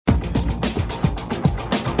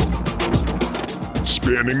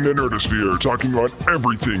Spanning the nerdosphere, talking about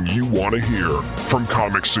everything you want to hear. From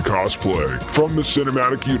comics to cosplay, from the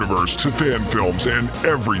cinematic universe to fan films and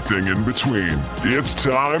everything in between. It's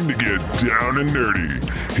time to get down and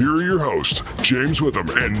nerdy. Here are your hosts, James Witham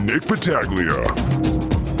and Nick Battaglia.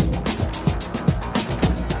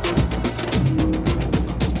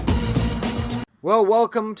 Well,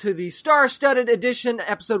 welcome to the star-studded edition,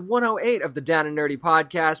 episode 108 of the Down and Nerdy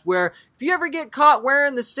podcast, where if you ever get caught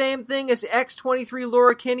wearing the same thing as X-23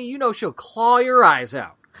 Laura Kinney, you know she'll claw your eyes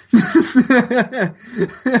out.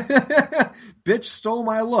 Bitch stole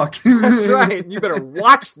my look. That's right. You better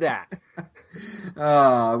watch that.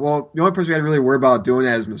 Well, the only person we had to really worry about doing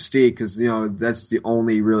that is Mystique, because, you know, that's the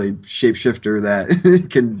only really shapeshifter that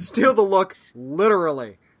can... Steal the look,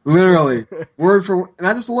 literally. Literally. Word for...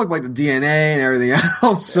 Not just the look, like the DNA and everything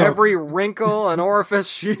else. So. Every wrinkle and orifice,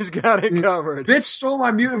 she's got it covered. Bitch stole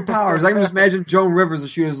my mutant powers. I can just imagine Joan Rivers if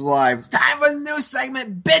she was alive. It's time for a new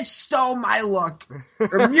segment. Bitch stole my look.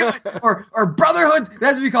 Or mutant... or Brotherhood...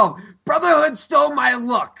 That's what we call them. Brotherhood stole my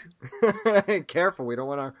look. Careful, we don't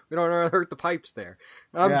want to hurt the pipes there.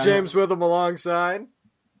 I'm James Witham alongside...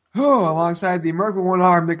 alongside the American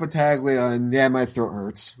one-arm Nick Battaglia, and yeah, my throat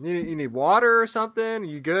hurts. You need water or something?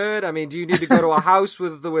 You good? I mean, do you need to go to a house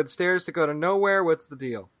with stairs to go to nowhere? What's the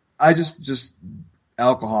deal? I just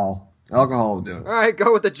alcohol. Alcohol will do it. All right,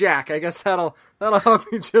 go with the Jack. I guess that'll help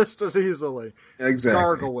you just as easily. Exactly.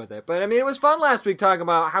 Gargle with it. But I mean, it was fun last week talking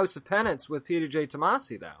about House of Penance with Peter J.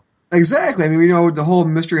 Tomasi, though. Exactly. I mean, you know, the whole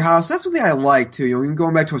mystery house, that's something I like, too. You know, we can go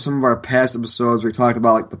back to some of our past episodes where we talked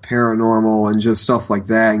about, like, the paranormal and just stuff like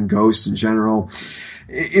that and ghosts in general.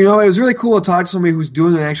 You know, it was really cool to talk to somebody who's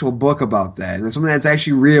doing an actual book about that. And it's something that's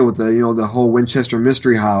actually real with the, you know, the whole Winchester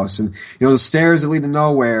mystery house and, you know, the stairs that lead to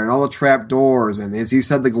nowhere and all the trap doors and, as he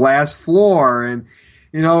said, the glass floor. And,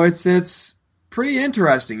 you know, it's pretty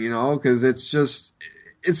interesting, you know, because it's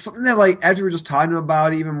something that, like, after we were just talking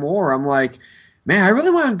about it even more, I'm like, man, I really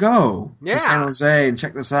want to go to San Jose and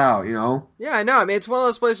check this out, you know? Yeah, I know. I mean, it's one of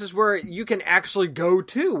those places where you can actually go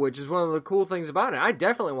to, which is one of the cool things about it. I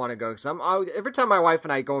definitely want to go, because every time my wife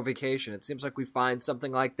and I go on vacation, it seems like we find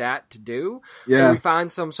something like that to do. Yeah. Or we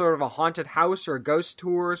find some sort of a haunted house or a ghost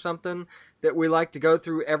tour or something that we like to go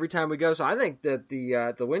through every time we go. So I think that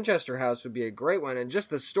the Winchester house would be a great one, and just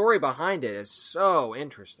the story behind it is so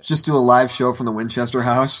interesting. Just do a live show from the Winchester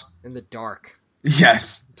house? In the dark.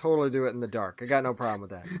 Yes. Totally do it in the dark. I got no problem with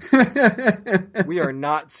that. We are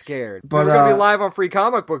not scared. But we're going to be live on Free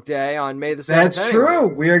Comic Book Day on May the 7th. That's true.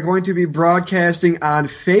 We are going to be broadcasting on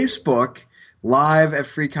Facebook live at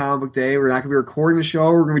Free Comic Book Day. We're not going to be recording the show.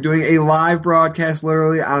 We're going to be doing a live broadcast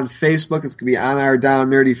literally on Facebook. It's going to be on our Down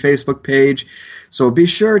Nerdy Facebook page. So be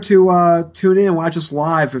sure to tune in and watch us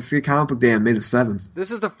live at Free Comic Book Day on May the 7th. This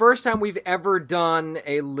is the first time we've ever done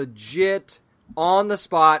a legit on the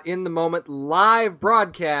spot, in the moment, live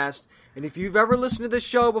broadcast. And if you've ever listened to this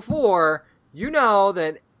show before, you know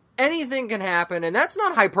that anything can happen, and that's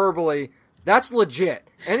not hyperbole, that's legit.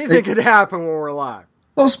 Anything can happen when we're live.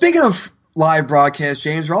 Well, speaking of live broadcast,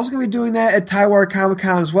 James, we're also going to be doing that at Tidewater Comic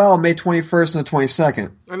Con as well, May 21st and the 22nd.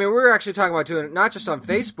 I mean, we're actually talking about doing it not just on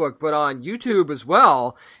Facebook, but on YouTube as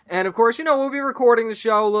well. And of course, you know, we'll be recording the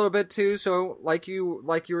show a little bit too. So like you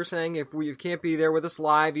were saying, if you can't be there with us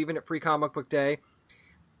live, even at Free Comic Book Day,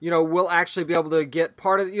 you know, we'll actually be able to get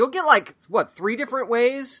part of it. You'll get 3 different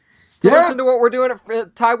ways to listen to what we're doing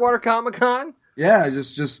at Tidewater Comic Con. Yeah,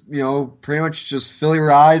 just you know, pretty much just fill your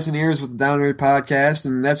eyes and ears with the Down Nerdy podcast,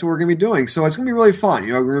 and that's what we're going to be doing. So it's going to be really fun.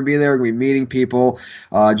 You know, we're going to be there, we're going to be meeting people,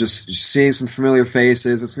 just seeing some familiar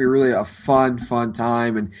faces. It's going to be really a fun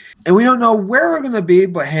time, and we don't know where we're going to be,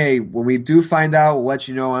 but hey, when we do find out, we'll let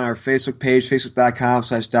you know on our Facebook page,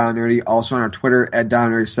 facebook.com/DownNerdy, also on our Twitter at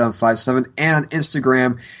DownNerdy757, and on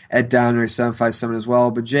Instagram at DownNerdy757 as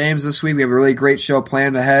well. But James, this week we have a really great show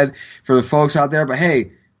planned ahead for the folks out there, but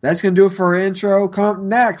hey, that's going to do it for our intro. Come up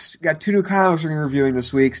next. We've got 2 new comics we're reviewing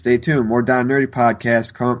this week. Stay tuned. More Down Nerdy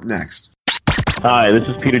podcasts come up next. Hi, this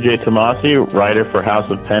is Peter J. Tomasi, writer for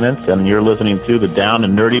House of Penance, and you're listening to the Down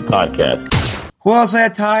and Nerdy podcast. Well, it's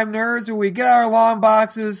that time, nerds, where we get our long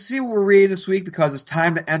boxes, see what we're reading this week, because it's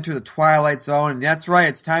time to enter the Twilight Zone. And that's right,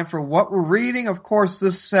 it's time for What We're Reading. Of course,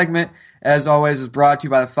 this segment, as always, is brought to you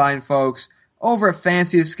by the fine folks over at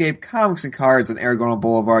Fancy Escape Comics and Cards on Aragona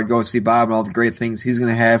Boulevard. Go see Bob and all the great things he's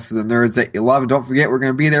going to have for the nerds that you love. And don't forget, we're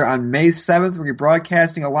going to be there on May 7th. We're going to be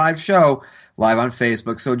broadcasting a live show live on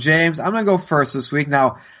Facebook. So, James, I'm going to go first this week.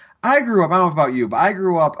 Now, I grew up, I don't know about you, but I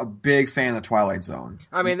grew up a big fan of the Twilight Zone.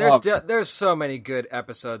 I mean, there's so many good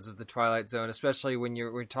episodes of the Twilight Zone, especially when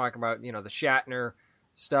we're talking about, you know, the Shatner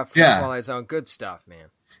stuff from the Twilight Zone. Good stuff, man.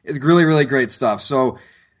 It's really, really great stuff. So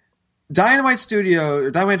Dynamite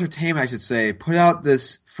Entertainment, I should say, put out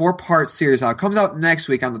this 4-part series. Now, it comes out next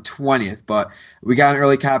week on the 20th, but we got an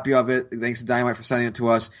early copy of it. Thanks to Dynamite for sending it to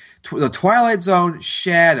us. The Twilight Zone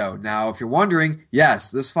Shadow. Now, if you're wondering,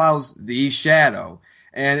 yes, this follows the Shadow.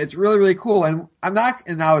 And it's really, really cool. And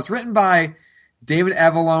now it's written by David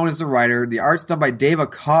Avallone as the writer. The art's done by Dave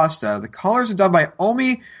Acosta. The colors are done by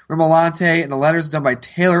Omi Remolante, and the letters are done by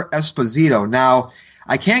Taylor Esposito. Now,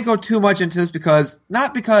 I can't go too much into this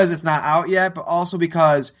not because it's not out yet, but also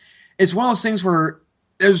because it's one of those things where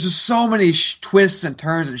there's just so many twists and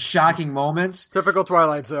turns and shocking moments. Typical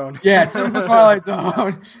Twilight Zone. Yeah, typical Twilight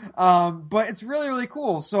Zone. But it's really, really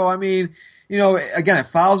cool. So, I mean, again, it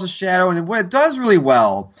follows the Shadow, and what it does really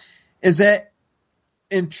well is that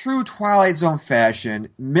in true Twilight Zone fashion,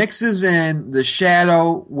 mixes in the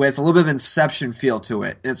Shadow with a little bit of Inception feel to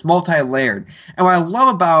it. And it's multi-layered. And what I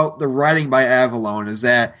love about the writing by Avallone is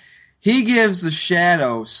that he gives the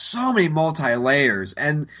Shadow so many multi-layers.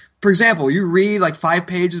 And, for example, you read like 5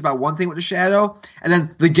 pages about one thing with the Shadow, and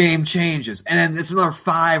then the game changes. And then it's another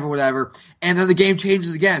 5 or whatever, and then the game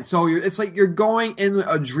changes again. So it's like you're going in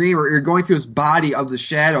a dream, or you're going through this body of the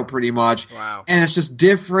Shadow pretty much. Wow. And it's just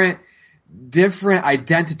different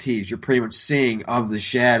identities you're pretty much seeing of the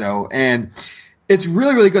Shadow, and it's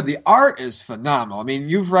really, really good. The art is phenomenal. I mean,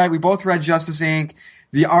 we both read Justice Inc.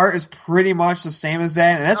 The art is pretty much the same as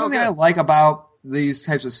that, and that's one thing I like about these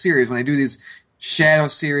types of series when they do these Shadow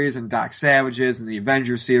series and Doc Savages and the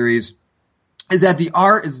Avengers series, is that the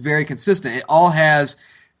art is very consistent. It all has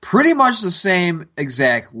pretty much the same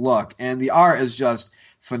exact look, and the art is just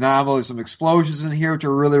phenomenal. There's some explosions in here which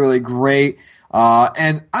are really, really great.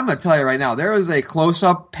 And I'm going to tell you right now, there is a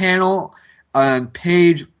close-up panel on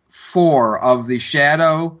page 4 of the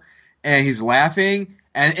Shadow, and he's laughing,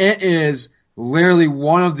 and it is literally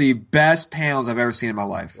one of the best panels I've ever seen in my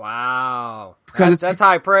life. Wow. Because that's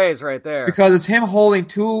high praise right there. Because it's him holding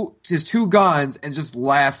his two guns and just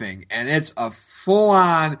laughing, and it's a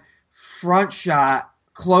full-on front shot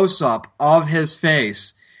close-up of his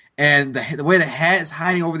face. And the way the hat is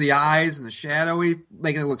hiding over the eyes and the shadowy,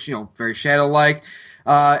 making it look, very shadow-like,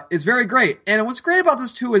 is very great. And what's great about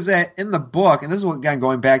this, too, is that in the book, and this is what, again,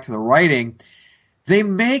 going back to the writing, they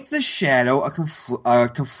make the Shadow a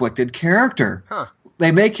conflicted character. Huh.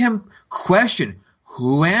 They make him question,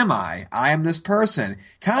 who am I? I am this person.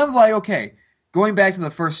 Kind of like, okay, going back to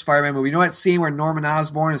the first Spider-Man movie, that scene where Norman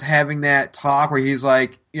Osborn is having that talk where he's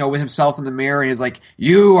like, with himself in the mirror, and he's like,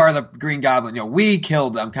 you are the Green Goblin, we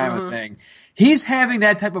killed them, kind of a thing. He's having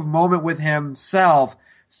that type of moment with himself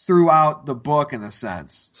throughout the book, in a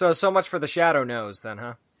sense. So much for the Shadow knows, then,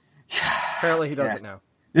 huh? Apparently he doesn't know.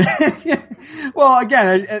 Well,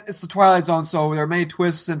 again, it's the Twilight Zone, so there are many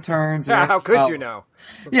twists and turns. And how could you know?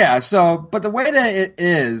 Yeah, but the way that it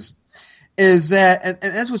is that, and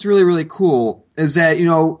that's what's really, really cool, is that,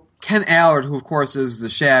 Ken Allard, who of course is the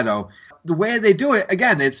Shadow, the way they do it,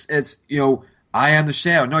 again, it's I am the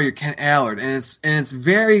Shadow. No, you're Ken Allard, and it's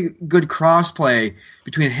very good crossplay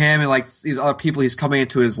between him and like these other people he's coming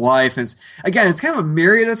into his life. And it's kind of a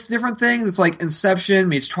myriad of different things. It's like Inception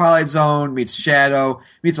meets Twilight Zone meets Shadow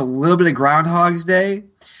meets a little bit of Groundhog's Day.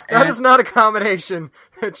 That is not a combination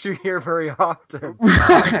that you hear very often.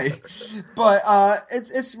 Right. But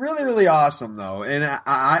it's really, really awesome, though. And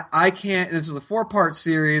I can't, and this is a 4-part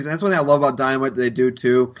series, and that's one thing I love about Dynamite that they do,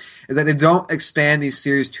 too, is that they don't expand these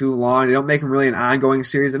series too long. They don't make them really an ongoing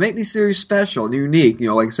series. They make these series special and unique,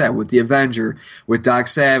 like I said, with The Avenger, with Doc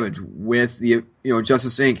Savage, with the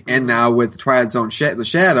Justice Inc., and now with Twilight Zone The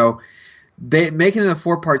Shadow. Making it a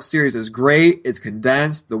 4-part series is great. It's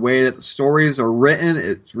condensed. The way that the stories are written,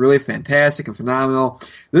 it's really fantastic and phenomenal.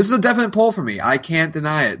 This is a definite pull for me. I can't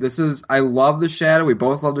deny it. I love the Shadow. We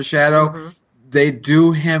both love the Shadow. Mm-hmm. They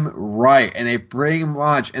do him right, and they bring him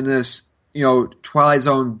much in this, Twilight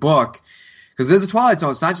Zone book. Because there's a Twilight Zone.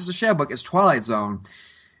 It's not just a Shadow book. It's Twilight Zone.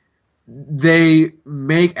 They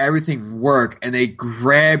make everything work, and they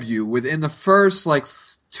grab you. Within the first,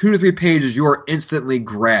 2 to 3 pages, you are instantly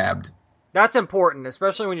grabbed. That's important,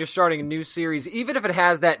 especially when you're starting a new series. Even if it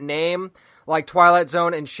has that name, like Twilight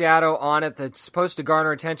Zone and Shadow on it, that's supposed to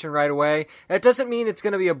garner attention right away, that doesn't mean it's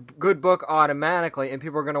going to be a good book automatically, and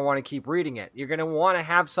people are going to want to keep reading it. You're going to want to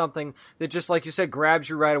have something that, just like you said, grabs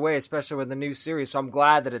you right away, especially with the new series, so I'm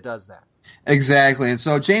glad that it does that. Exactly, and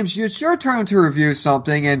so, James, it's your turn to review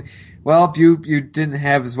something, and, well, you didn't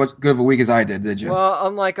have as good of a week as I did you? Well,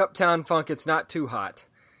 unlike Uptown Funk, it's not too hot.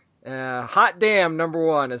 Hot Damn,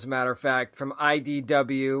 #1, as a matter of fact, from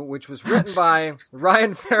IDW, which was written by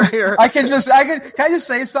Ryan Ferrier. Can I just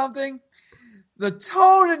say something? The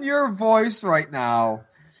tone in your voice right now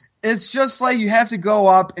it's just like you have to go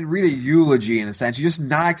up and read a eulogy in a sense. You're just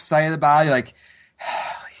not excited about it. You're like,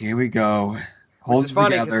 here we go. Hold it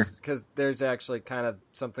together. Because there's actually kind of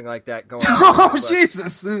something like that going on. Oh,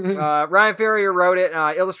 Jesus. Ryan Ferrier wrote it,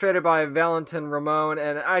 illustrated by Valentin Ramon,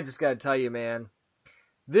 and I just gotta tell you, man,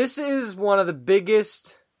 this is one of the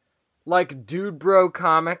biggest, like, dude bro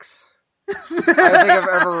comics I think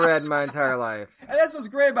I've ever read in my entire life. And that's what's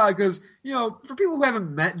great about it, because, for people who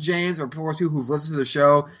haven't met James, or people who've listened to the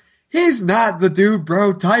show, he's not the dude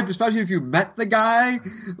bro type, especially if you met the guy.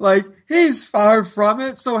 Like, he's far from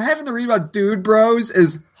it. So having to read about dude bros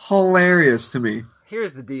is hilarious to me.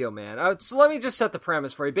 Here's the deal, man. So let me just set the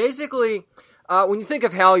premise for you. Basically, when you think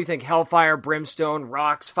of hell, you think hellfire, brimstone,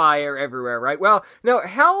 rocks, fire everywhere, right? Well, no,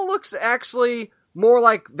 hell looks actually more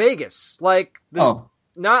like Vegas. Like,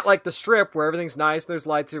 not like the Strip where everything's nice, there's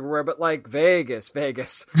lights everywhere, but like Vegas. So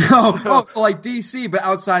like DC, but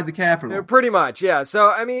outside the capital. Pretty much, yeah.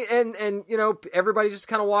 So, I mean, and everybody's just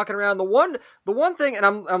kind of walking around. The one thing, and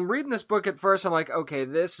I'm reading this book at first, I'm like, okay,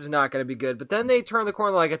 this is not going to be good. But then they turn the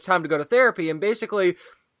corner, like, it's time to go to therapy, and basically,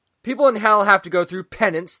 people in hell have to go through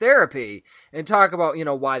penance therapy and talk about,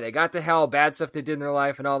 why they got to hell, bad stuff they did in their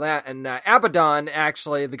life, and all that. And Abaddon,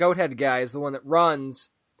 actually, the goat-head guy, is the one that runs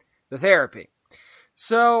the therapy.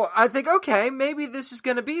 So I think, okay, maybe this is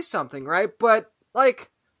going to be something, right? But, like,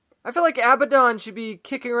 I feel like Abaddon should be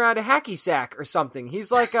kicking around a hacky sack or something. He's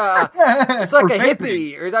like he's like a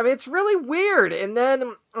hippie. I mean, it's really weird. And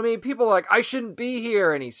then, I mean, people are like, I shouldn't be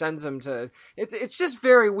here, and he sends them to... It's just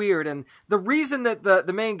very weird. And the reason that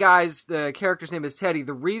the main guy's, the character's name is Teddy,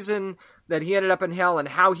 the reason that he ended up in hell and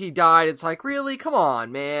how he died, it's like, really? Come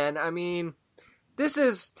on, man. I mean... This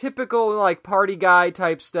is typical, like, party guy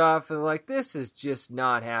type stuff, and, like, this is just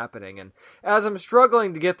not happening. And as I'm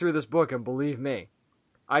struggling to get through this book, and believe me,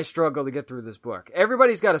 I struggle to get through this book.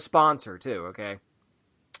 Everybody's got a sponsor, too, okay?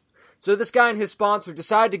 So this guy and his sponsor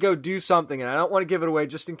decide to go do something, and I don't want to give it away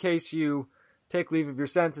just in case you take leave of your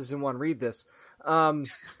senses and want to read this. And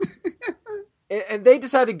they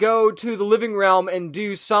decide to go to the living realm and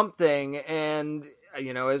do something, and...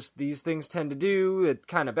 as these things tend to do, it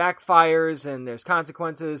kind of backfires and there's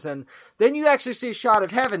consequences. And then you actually see a shot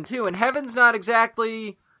of heaven too. And heaven's not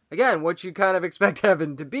exactly, again, what you kind of expect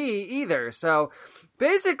heaven to be either. So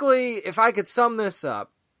basically, if I could sum this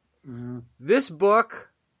up, this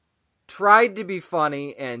book tried to be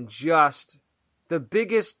funny and just the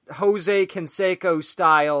biggest Jose Canseco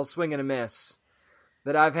style swing and a miss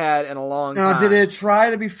that I've had in a long time. Now, did it try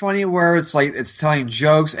to be funny where it's like it's telling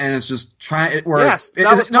jokes and it's just trying? Yes,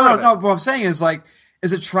 no. What I'm saying is like,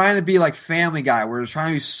 is it trying to be like Family Guy, where it's trying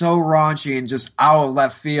to be so raunchy and just out of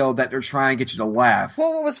left field that they're trying to get you to laugh?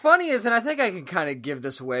 Well, what was funny is, and I think I can kind of give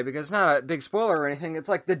this away because it's not a big spoiler or anything. It's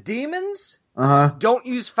like the demons don't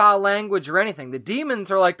use foul language or anything. The demons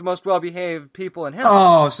are like the most well-behaved people in hell.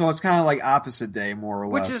 Oh, so it's kind of like Opposite Day, more or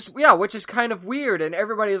less. Which is kind of weird, and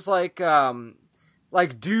everybody's like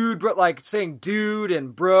dude, but like saying dude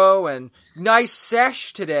and bro and nice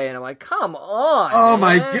sesh today, and I'm like, come on! Oh man.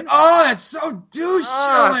 My god! Oh, that's so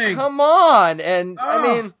douche-chilling! Come on! And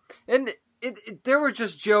I mean, and there were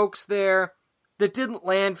just jokes there that didn't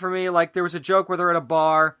land for me. Like there was a joke where they're at a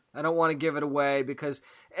bar. I don't want to give it away because,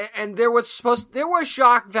 and there was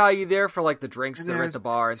shock value there for like the drinks that are at the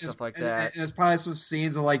bar and stuff like that. And there's probably some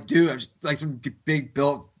scenes of like, dude, I'm just, like some big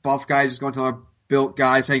built buff guy just going to a built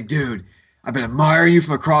guy saying, dude, I've been admiring you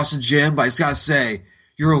from across the gym, but I just gotta say,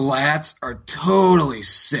 your lats are totally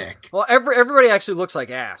sick. Well, everybody actually looks like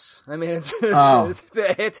ass. I mean,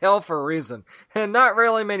 it's hell for a reason. And not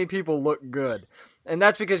really many people look good. And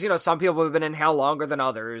that's because, some people have been in hell longer than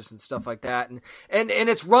others and stuff like that. And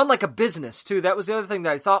it's run like a business, too. That was the other thing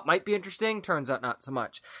that I thought might be interesting. Turns out not so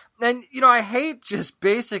much. And, I hate just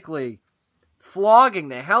basically flogging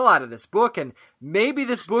the hell out of this book. And maybe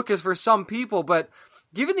this book is for some people, but...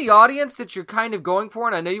 given the audience that you're kind of going for,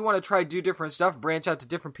 and I know you want to try to do different stuff, branch out to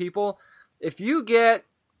different people, if you get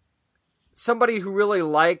somebody who really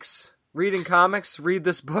likes reading comics, read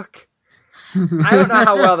this book, I don't know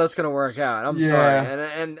how well that's going to work out. I'm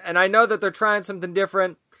sorry. And I know that they're trying something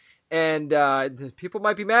different, and people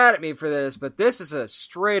might be mad at me for this, but this is a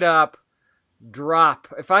straight-up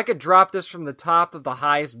drop. If I could drop this from the top of the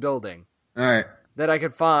highest building... All right. That I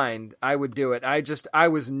could find, I would do it. I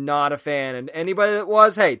was not a fan. And anybody that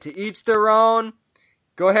was, hey, to each their own.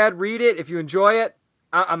 Go ahead, read it. If you enjoy it,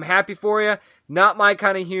 I'm happy for you. Not my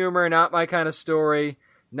kind of humor, not my kind of story,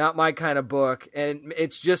 not my kind of book. And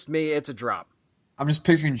it's just me. It's a drop. I'm just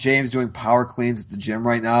picturing James doing power cleans at the gym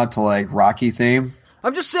right now to like Rocky theme.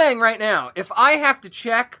 I'm just saying right now, if I have to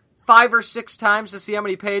check 5 or 6 times to see how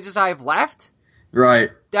many pages I have left, Right.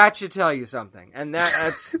 That should tell you something. And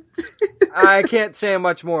that's I can't say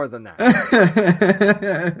much more than that.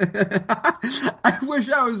 I wish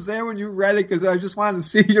I was there when you read it because I just wanted to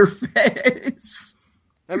see your face.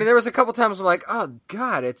 I mean, there was a couple times I'm like, oh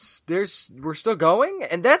God, we're still going,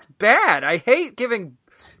 and that's bad. I hate giving.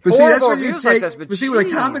 But see, that's when you reviews take. like this, but see, with a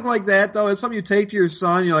comic like that, though, it's something you take to your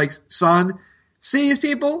son. You're like, son, see these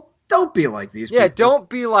people? Don't be like these people. Yeah, don't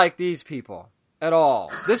be like these people at all.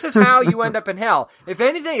 This is how you end up in hell. If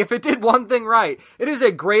anything, if it did one thing right, it is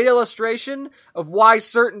a great illustration of why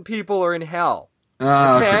certain people are in hell.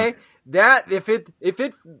 Okay? That if it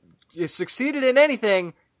succeeded in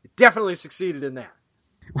anything, it definitely succeeded in that.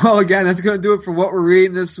 Well, again, that's going to do it for what we're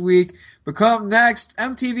reading this week. But come next,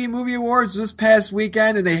 MTV Movie Awards this past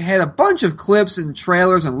weekend, and they had a bunch of clips and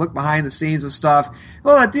trailers and look behind the scenes of stuff.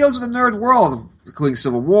 Well, that deals with the nerd world, including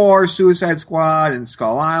Civil War, Suicide Squad, and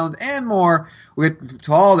Skull Island, and more. We'll get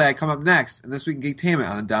to all that come up next in This Week in Geektainment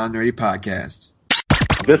on the Down Nerdy Podcast.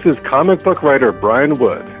 This is comic book writer Brian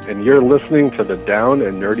Wood, and you're listening to the Down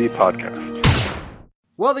and Nerdy Podcast.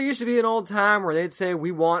 Well, there used to be an old time where they'd say,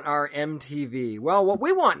 we want our MTV. Well, what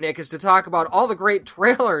we want, Nick, is to talk about all the great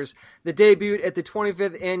trailers that debuted at the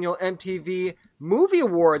 25th Annual MTV Movie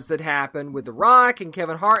Awards that happened with The Rock and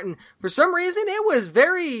Kevin Hart, and for some reason, it was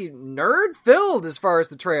very nerd-filled as far as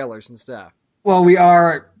the trailers and stuff. Well, we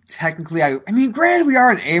are technically, I mean, granted, we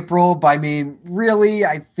are in April, but I mean, really,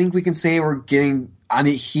 I think we can say we're getting on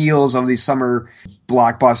the heels of the summer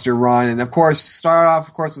blockbuster run. And of course, start off,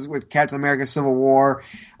 of course, with Captain America Civil War.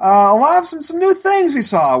 A lot of some new things we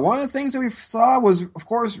saw. One of the things that we saw was, of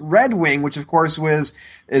course, Red Wing, which of course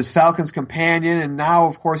is Falcon's companion. And now,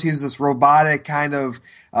 of course, he's this robotic kind of,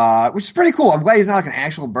 which is pretty cool. I'm glad he's not like an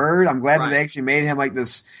actual bird. I'm glad that they actually made him like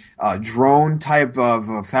this drone type of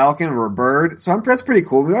falcon or a bird. So that's pretty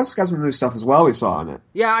cool. We also got some new stuff as well we saw on it.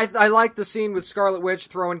 Yeah, I like the scene with Scarlet Witch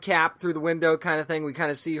throwing Cap through the window kind of thing. We kind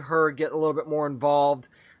of see her get a little bit more involved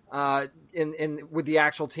in with the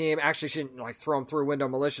actual team. Actually, she didn't like throw him through a window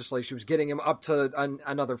maliciously. She was getting him up to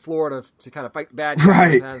another floor to kind of fight the bad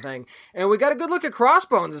guys kind of thing. And we got a good look at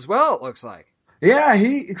Crossbones as well, it looks like. Yeah,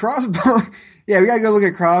 Crossbones. Yeah, we gotta go look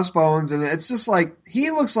at Crossbones, and it's just like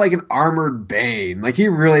he looks like an armored Bane. Like he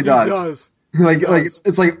really does. He does. Like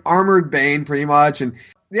it's like armored Bane pretty much. And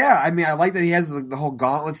yeah, I mean, I like that he has the whole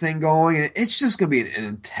gauntlet thing going, and it's just gonna be an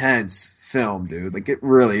intense film, dude. Like it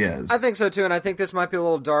really is. I think so too, and I think this might be a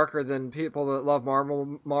little darker than people that love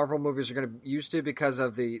Marvel movies are going to used to because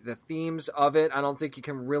of the themes of it. I don't think you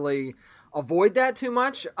can really avoid that too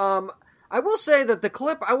much. I will say that the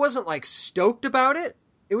clip, I wasn't like stoked about it.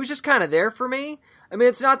 It was just kind of there for me. I mean,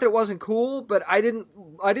 it's not that it wasn't cool, but I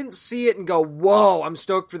didn't see it and go, whoa, I'm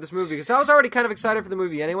stoked for this movie. Because I was already kind of excited for the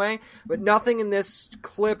movie anyway, but nothing in this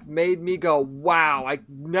clip made me go, wow,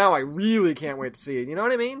 now I really can't wait to see it. You know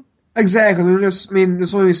what I mean? Exactly.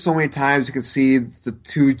 There's only so many times you can see the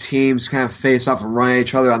two teams kind of face off and run at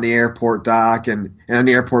each other on the airport dock and on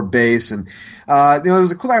the airport base. And, there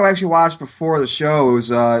was a clip I actually watched before the show. It was,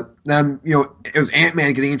 it was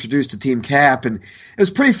Ant-Man getting introduced to Team Cap, and it was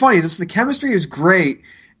pretty funny. The chemistry is great.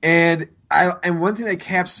 And one thing that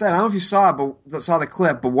Cap said, I don't know if you saw the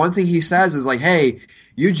clip, but one thing he says is like, hey,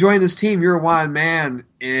 you join this team, you're a wanted man,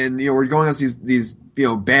 and, we're going against these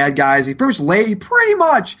bad guys. He pretty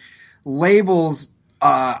much labels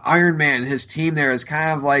Iron Man and his team there as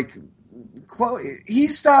kind of like he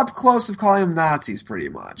stopped close of calling them Nazis pretty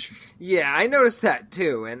much. Yeah, I noticed that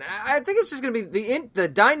too, and I think it's just going to be the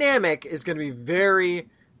dynamic is going to be very,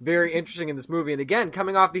 very interesting in this movie. And again,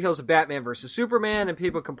 coming off the heels of Batman versus Superman and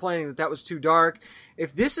people complaining that was too dark,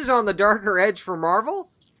 if this is on the darker edge for Marvel,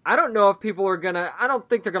 I don't know if people are I don't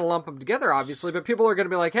think they're gonna lump them together, obviously, but people are gonna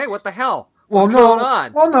be like, hey, what the hell? What's going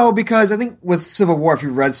on? Well, no, because I think with Civil War, if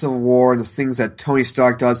you read Civil War and the things that Tony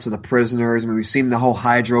Stark does to the prisoners, I mean, we've seen the whole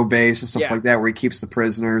Hydro base and stuff like that where he keeps the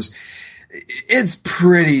prisoners. It's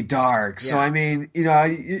pretty dark. So, I mean,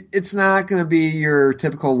 it's not going to be your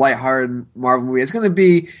typical lighthearted Marvel movie. It's going to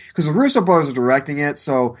be, because the Russo brothers are directing it,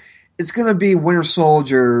 so it's going to be Winter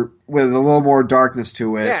Soldier with a little more darkness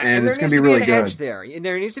to it, and it's going to be really good. There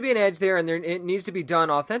needs to be an edge there, and it needs to be done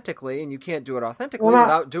authentically, and you can't do it authentically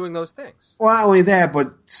without doing those things. Well, not only that,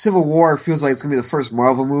 but Civil War feels like it's going to be the first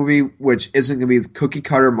Marvel movie, which isn't going to be the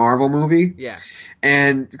cookie-cutter Marvel movie. Yeah.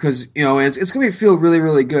 And because, it's going to feel really,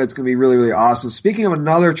 really good. It's going to be really, really awesome. Speaking of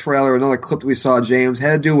another trailer, another clip that we saw, James,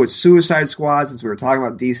 had to do with Suicide Squad, since we were talking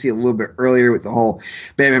about DC a little bit earlier with the whole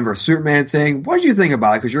Batman vs. Superman thing. What did you think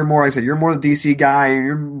about it? Because you're more, like I said, you're more the DC guy, and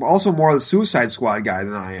you're also also more of the Suicide Squad guy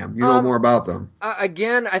than I am. You know more about them.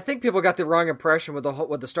 Again, I think people got the wrong impression with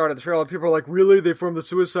the start of the trailer. People are like, really? They formed the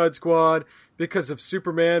Suicide Squad because of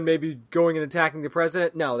Superman maybe going and attacking the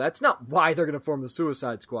president? No, that's not why they're going to form the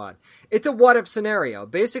Suicide Squad. It's a what-if scenario.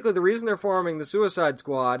 Basically, the reason they're forming the Suicide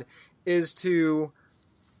Squad is to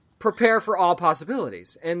prepare for all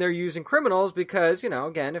possibilities. And they're using criminals because,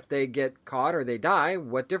 again, if they get caught or they die,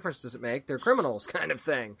 what difference does it make? They're criminals kind of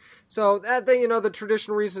thing. So, the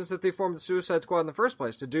traditional reasons that they formed the Suicide Squad in the first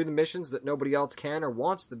place, to do the missions that nobody else can or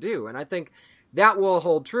wants to do. And I think that will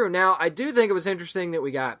hold true. Now, I do think it was interesting that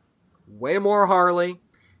we got way more Harley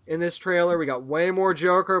in this trailer. We got way more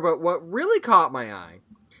Joker. But what really caught my eye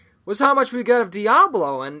was how much we got of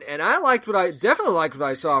Diablo. And I definitely liked what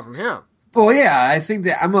I saw from him. Well, yeah, I think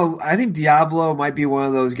Diablo might be one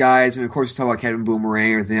of those guys. I mean, of course, you talk about Captain Boomerang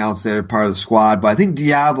and everything else that are part of the squad, but I think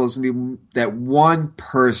Diablo's going to be that one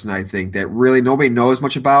person, I think, that really nobody knows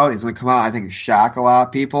much about. He's going to come out, I think, shock a lot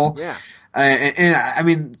of people. Yeah. And I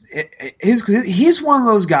mean, he's one of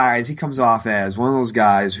those guys, he comes off as one of those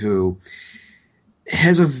guys who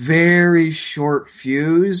has a very short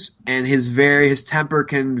fuse, and his temper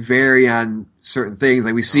can vary on certain things.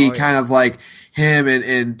 Like we see kind of like him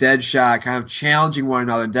and Deadshot kind of challenging one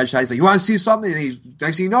another. And Deadshot's like, you want to see something? And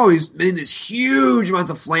next thing you know, he's in this huge amounts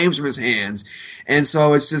of flames from his hands. And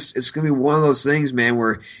so it's going to be one of those things, man,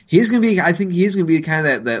 where I think he's going to be kind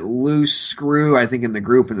of that loose screw, I think, in the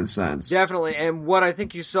group in a sense. Definitely. And what I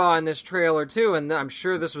think you saw in this trailer too, and I'm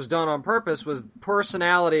sure this was done on purpose, was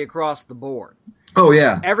personality across the board. Oh,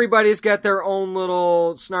 yeah. Everybody's got their own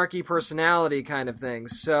little snarky personality kind of thing.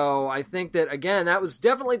 So I think that, again, that was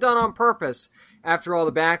definitely done on purpose after all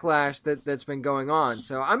the backlash that's been going on.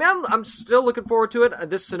 So I'm still looking forward to it.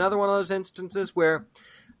 This is another one of those instances where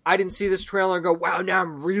I didn't see this trailer and go, wow, now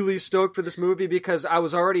I'm really stoked for this movie, because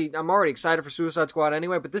I'm already excited for Suicide Squad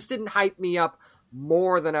anyway, but this didn't hype me up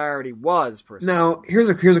more than I already was, personally. Now, here's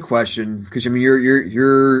a question, because I mean,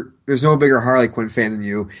 you're there's no bigger Harley Quinn fan than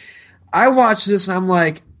you. I watch this and I'm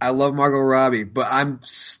like, I love Margot Robbie, but I'm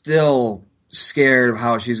still scared of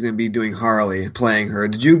how she's going to be doing Harley and playing her.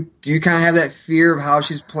 Do you kind of have that fear of how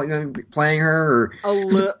she's playing her? Or a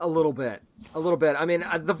little bit. A little bit. I mean,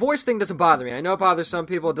 the voice thing doesn't bother me. I know it bothers some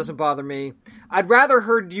people. It doesn't bother me. I'd rather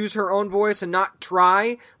her use her own voice and not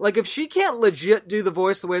try. Like, if she can't legit do the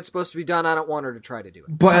voice the way it's supposed to be done, I don't want her to try to do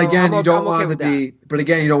it. But again, you don't want it to be. But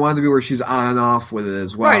again, you don't want it to be where she's on and off with it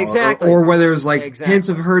as well. Right, exactly. Or where there's like hints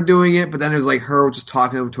of her doing it, but then there's like her just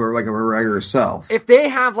talking to her like her regular self. If they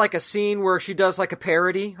have like a scene where she does like a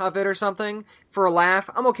parody of it or something for a laugh,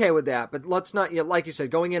 I'm okay with that. But let's not, like you said,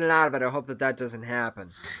 going in and out of it. I hope that doesn't happen.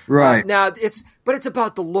 Right now, it's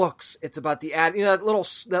about the looks. It's about the that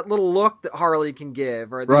little look that Harley can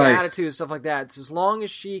give, or the attitude and stuff like that. It's as long as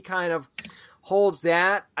she kind of holds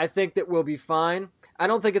that, I think that we'll be fine. I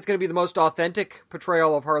don't think it's going to be the most authentic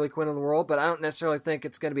portrayal of Harley Quinn in the world, but I don't necessarily think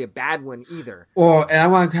it's going to be a bad one either. Well, and I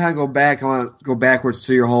want to kind of go back. I want to go backwards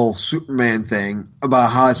to your whole Superman thing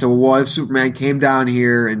about how I said, well, what if Superman came down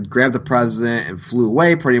here and grabbed the president and flew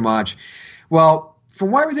away pretty much? Well,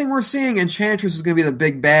 from everything we're seeing, Enchantress is going to be the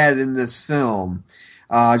big bad in this film,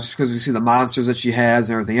 just because we see the monsters that she has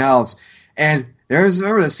and everything else. And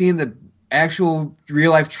remember the scene, the actual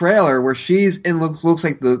real-life trailer where she's in looks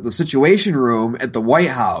like the Situation Room at the White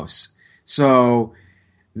House. So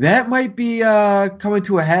that might be coming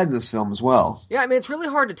to a head in this film as well. Yeah, I mean, it's really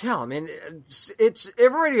hard to tell. I mean, it's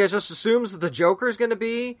everybody just assumes that the Joker is going to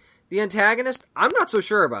be the antagonist. I'm not so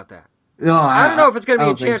sure about that. No, I don't know if it's going to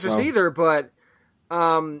be Enchantress so. either, but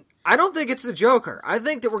I don't think it's the Joker. I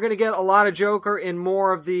think that we're going to get a lot of Joker in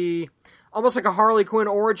more of the almost like a Harley Quinn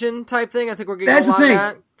origin type thing. I think we're going to get a lot of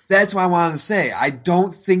that. That's what I wanted to say. I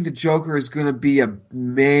don't think the Joker is going to be a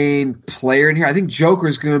main player in here. I think Joker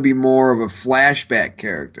is going to be more of a flashback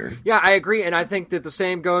character. Yeah, I agree, and I think that the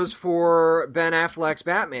same goes for Ben Affleck's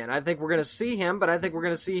Batman. I think we're going to see him, but I think we're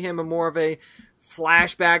going to see him in more of a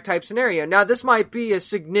flashback type scenario. Now, this might be a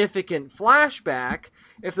significant flashback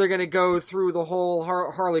if they're going to go through the whole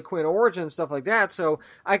Harley Quinn origin and stuff like that, so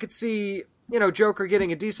I could see Joker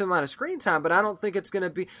getting a decent amount of screen time, but I don't think it's going to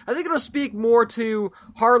be... I think it'll speak more to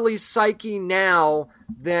Harley's psyche now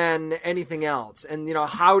than anything else. And,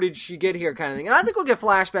 how did she get here kind of thing. And I think we'll get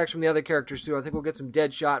flashbacks from the other characters, too. I think we'll get some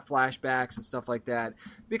Deadshot flashbacks and stuff like that.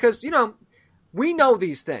 Because, we know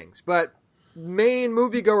these things, but main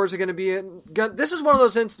moviegoers are going to be... This is one of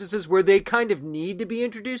those instances where they kind of need to be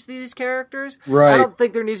introduced to these characters. Right. I don't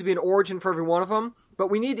think there needs to be an origin for every one of them. but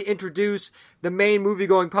we need to introduce the main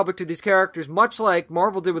movie-going public to these characters, much like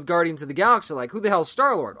Marvel did with Guardians of the Galaxy. Like, who the hell's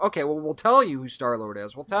Star-Lord? Okay, well, we'll tell you who Star-Lord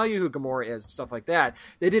is. We'll tell you who Gamora is, stuff like that.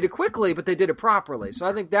 They did it quickly, but they did it properly. So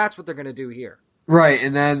I think that's what they're going to do here. Right,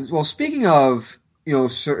 and then, well, speaking of,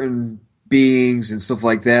 certain beings and stuff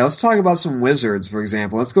like that, let's talk about some wizards, for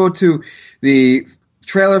example. Let's go to the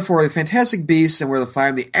trailer for the Fantastic Beasts and Where to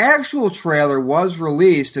Find Them. The actual trailer was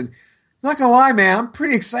released, and I'm not gonna lie, man, I'm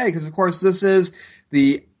pretty excited because, of course, this is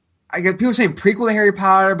I get people saying prequel to Harry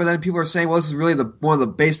Potter, but then people are saying, well, this is really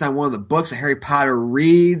based on one of the books that Harry Potter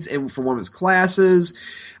reads and for one of his classes.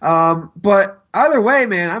 But either way,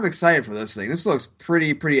 man, I'm excited for this thing. This looks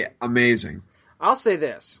pretty amazing. I'll say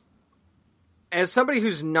this. As somebody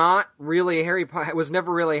who's not really was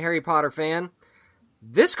never really a Harry Potter fan,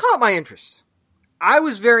 this caught my interest. I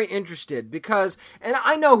was very interested because, and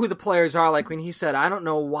I know who the players are, like when he said, I don't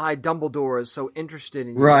know why Dumbledore is so interested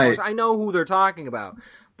in you. Right. I know who they're talking about.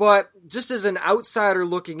 But just as an outsider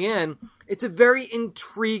looking in, it's a very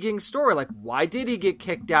intriguing story. Like, why did he get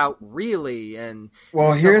kicked out, really?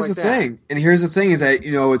 Well, here's the thing. And here's the thing is that,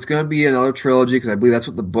 it's going to be another trilogy because I believe that's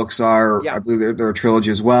what the books are. Yeah. I believe they're a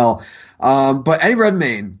trilogy as well. But Eddie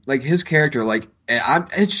Redmayne, like his character,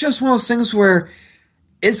 it's just one of those things where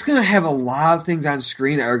it's going to have a lot of things on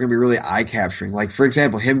screen that are going to be really eye-capturing. Like, for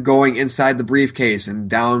example, him going inside the briefcase and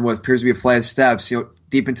down what appears to be a flight of steps,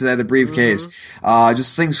 deep into the briefcase. Mm-hmm.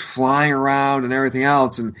 Just things flying around and everything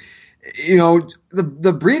else. And,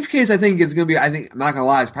 the briefcase, I think, is going to be, I'm not going to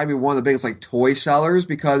lie, it's probably one of the biggest, toy sellers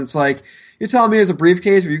because it's like, you're telling me there's a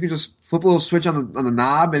briefcase where you can just flip a little switch on the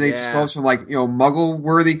knob and it just goes from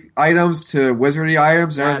muggle-worthy items to wizardy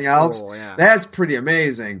items and everything else. Cool, yeah. That's pretty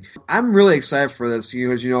amazing. I'm really excited for this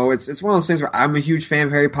because, it's one of those things where I'm a huge fan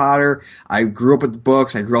of Harry Potter. I grew up with the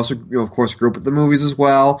books. I also, of course, grew up with the movies as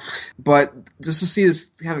well. But just to see this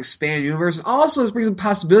kind of expand universe, and also this brings up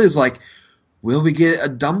possibilities like, will we get a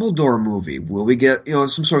Dumbledore movie? Will we get,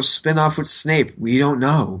 some sort of spin-off with Snape? We don't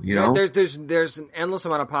know, Yeah, there's an endless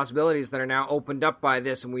amount of possibilities that are now opened up by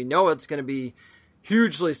this, and we know it's going to be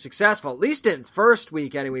hugely successful. At least in its first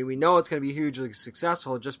week, anyway. We know it's going to be hugely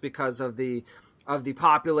successful just because of the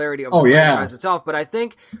popularity of the franchise itself. But I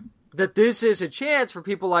think that this is a chance for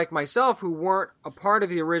people like myself who weren't a part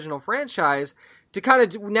of the original franchise to kind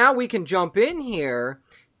of, now we can jump in here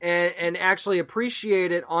and actually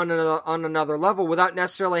appreciate it on another level without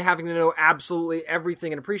necessarily having to know absolutely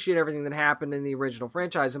everything and appreciate everything that happened in the original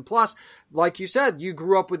franchise. And plus, like you said, you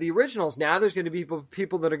grew up with the originals. Now there's going to be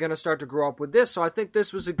people that are going to start to grow up with this. So I think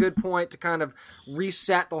this was a good point to kind of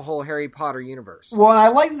reset the whole Harry Potter universe. Well, I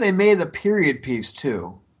like that they made it a period piece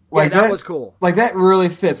too. That was cool. That really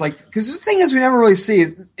fits. Because the thing is, we never really see,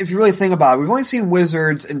 if you really think about it, we've only seen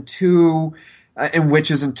wizards in and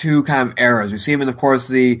witches in two kind of eras. We see them in, of course,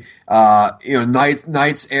 the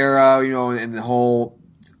knights era, and the whole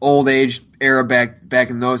old age era back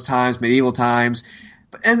in those times, medieval times.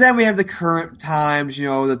 And then we have the current times,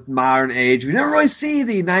 the modern age. We never really see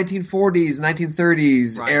the 1940s,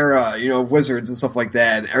 1930s era, of wizards and stuff like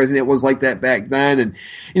that, and everything that was like that back then. And,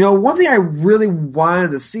 one thing I really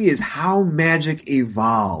wanted to see is how magic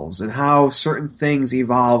evolves and how certain things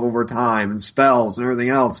evolve over time and spells and everything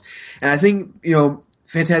else. And I think,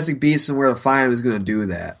 Fantastic Beasts and Where to Find Them is going to do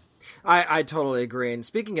that. I totally agree. And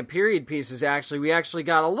speaking of period pieces, we actually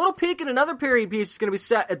got a little peek at another period piece that's going to be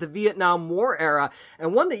set at the Vietnam War era,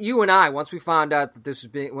 and one that you and I, once we found out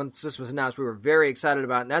that once this was announced, we were very excited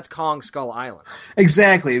about, and that's Kong Skull Island.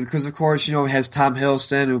 Exactly, because of course, it has Tom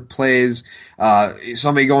Hiddleston who plays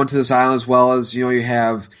somebody going to this island, as well as you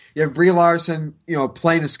have Brie Larson,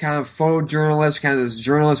 playing this kind of photojournalist, kind of this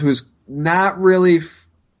journalist who's not really.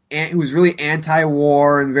 Who's really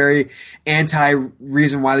anti-war and very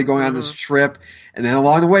anti-reason why they're going on this trip. And then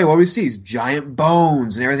along the way, what we see is giant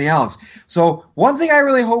bones and everything else. So one thing I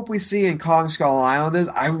really hope we see in Kong Skull Island is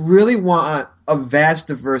I really want a vast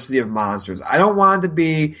diversity of monsters. I don't want it to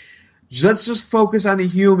be, let's just focus on the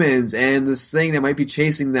humans and this thing that might be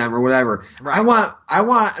chasing them or whatever. Right. I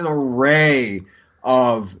want an array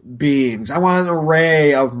of beings. I want an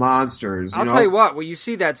array of monsters. I'll tell you what, when you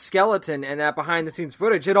see that skeleton and that behind-the-scenes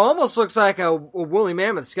footage, it almost looks like a woolly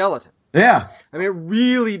mammoth skeleton. Yeah. I mean, it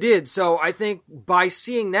really did. So I think by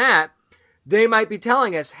seeing that, they might be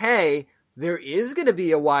telling us, hey, there is going to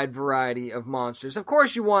be a wide variety of monsters. Of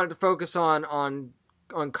course, you want it to focus on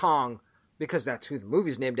Kong, because that's who the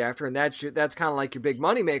movie's named after, and that's kind of like your big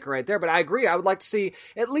moneymaker right there. But I agree. I would like to see,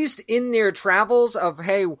 at least in their travels of,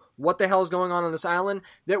 hey, what the hell is going on this island,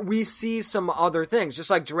 that we see some other things, just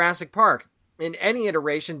like Jurassic Park. in any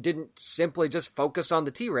iteration didn't simply just focus on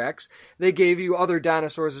the T-Rex. They gave you other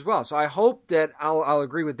dinosaurs as well. So I hope that I'll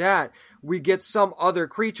agree with that. We get some other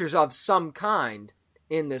creatures of some kind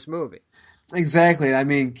in this movie. Exactly. I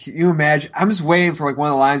mean, can you imagine? I'm just waiting for like one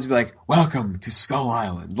of the lines to be like, "Welcome to Skull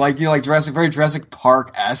Island," like like very Jurassic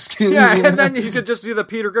Park-esque. Yeah, and then you could just do the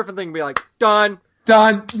Peter Griffin thing and be like, "Done,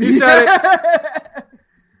 you said it."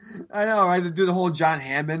 I know, right? To do the whole John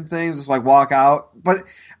Hammond thing, just like walk out, but.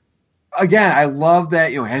 Again, I love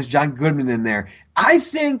that, it has John Goodman in there. I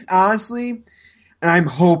think, honestly, and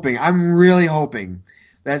I'm really hoping,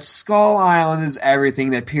 that Skull Island is everything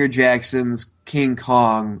that Peter Jackson's King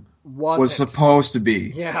Kong was supposed to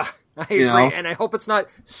be. Yeah, I agree. And I hope it's not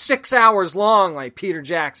 6 hours long like Peter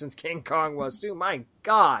Jackson's King Kong was, too. My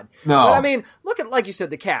God. No. But, I mean, look at, like you said,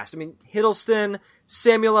 the cast. I mean, Hiddleston,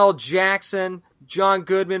 Samuel L. Jackson, John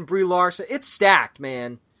Goodman, Brie Larson. It's stacked,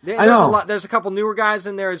 man. I know. There's a couple newer guys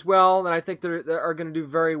in there as well that I think they are going to do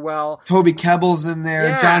very well. Toby Kebbell's in there.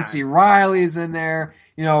 Yeah. John C. Reilly's in there.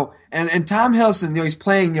 And Tom Hiddleston, he's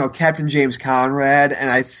playing, Captain James Conrad. And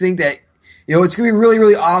I think that, it's going to be really,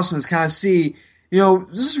 really awesome to kind of see,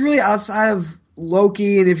 this is really outside of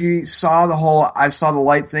Loki. And if you saw I Saw the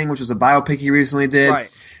Light thing, which was a biopic he recently did. Right.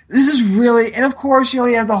 This is really, and of course, you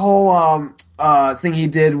have the whole thing he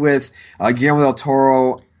did with Guillermo del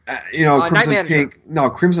Toro. Crimson Peak. No,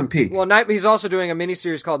 Crimson Peak. Well, he's also doing a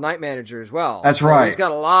miniseries called Night Manager as well. That's right. He's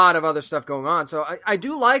got a lot of other stuff going on. So I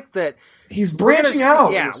do like that. He's branching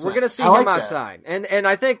out. Yeah, we're going to see him outside. And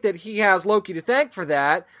I think that he has Loki to thank for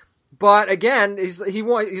that. But again, he's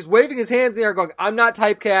waving his hands in the air going, I'm not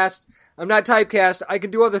typecast. I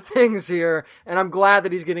can do other things here. And I'm glad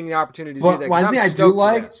that he's getting the opportunity to do that. One thing I do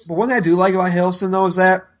like about Hiddleston, though, is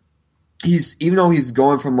that even though he's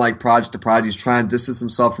going from like project to project, he's trying to distance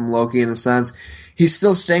himself from Loki in a sense. He's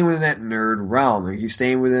still staying within that nerd realm. He's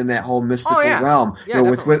staying within that whole mystical realm. Yeah,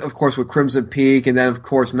 with of course with Crimson Peak, and then of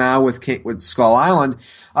course now with Skull Island.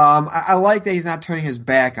 I like that he's not turning his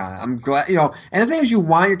back on it. I'm glad, and the thing is, you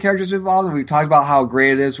want your characters involved, and we've talked about how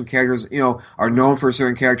great it is when characters, are known for a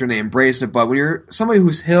certain character and they embrace it. But when you're somebody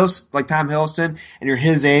who's like Tom Hiddleston, and you're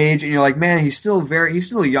his age, and you're like, man, he's still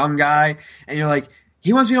a young guy, and you're like,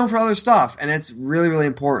 he wants to be known for other stuff, and it's really, really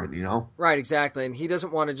important, Right, exactly. And he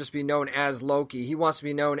doesn't want to just be known as Loki. He wants to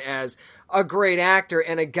be known as a great actor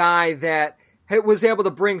and a guy that was able to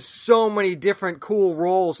bring so many different cool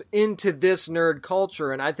roles into this nerd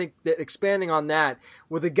culture. And I think that expanding on that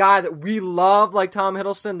with a guy that we love like Tom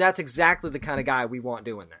Hiddleston, that's exactly the kind of guy we want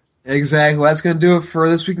doing that. Exactly. That's going to do it for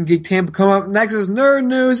This Week in Geek Tampa. Come up next is Nerd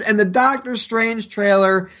News and the Doctor Strange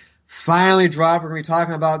trailer. Finally dropped. We're going to be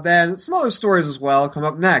talking about that and some other stories as well. Come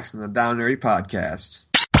up next in the Down Nerdy Podcast.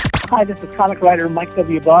 Hi, this is comic writer Mike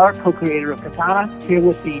W. Barr, co-creator of Katana, here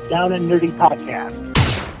with the Down and Nerdy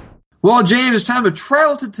Podcast. Well, James, it's time to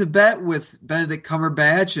travel to Tibet with Benedict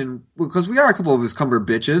Cumberbatch, and because we are a couple of his Cumber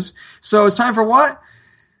bitches. So it's time for what?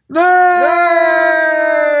 Nerd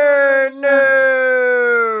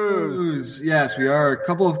News! Yes, we are a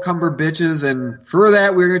couple of Cumber bitches, and for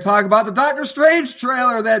that, we're going to talk about the Doctor Strange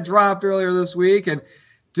trailer that dropped earlier this week. And,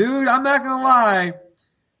 dude, I'm not going to lie,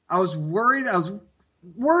 I was worried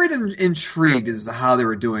and intrigued as to how they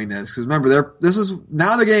were doing this. Because remember, they're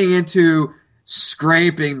getting into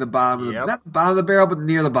scraping the bottom, not the bottom of the barrel, but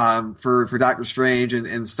near the bottom for Doctor Strange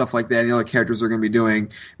and stuff like that. And the other characters are going to be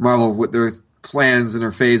doing Marvel with their plans and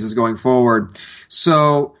their phases going forward.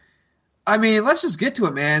 So, I mean, let's just get to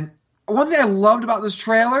it, man. One thing I loved about this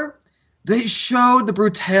trailer, they showed the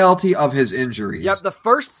brutality of his injuries. Yep, the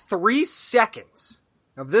first 3 seconds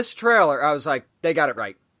of this trailer, I was like, they got it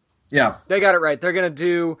right. Yeah. They got it right. They're going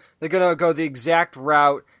to go the exact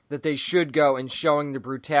route that they should go in showing the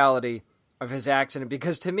brutality of his accident.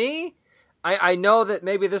 Because to me, I know that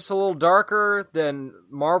maybe this is a little darker than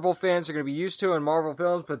Marvel fans are going to be used to in Marvel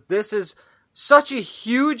films, but this is such a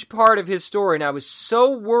huge part of his story, and I was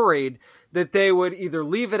so worried that they would either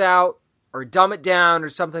leave it out or dumb it down or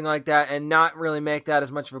something like that and not really make that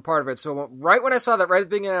as much of a part of it. So right when I saw that right at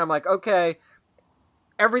the beginning, I'm like, okay,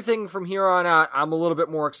 everything from here on out, I'm a little bit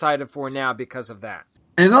more excited for now because of that.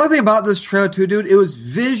 And another thing about this trailer, too, dude, it was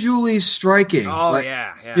visually striking. Oh,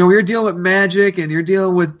 yeah. You're dealing with magic and you're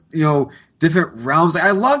dealing with, different realms.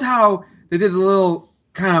 I loved how they did a little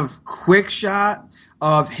kind of quick shot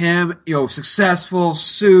of him, successful,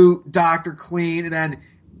 suit, doctor clean, and then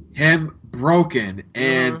him broken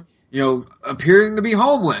and, appearing to be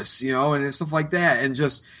homeless, and stuff like that. And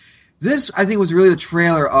just this, I think, was really the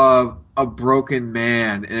trailer of a broken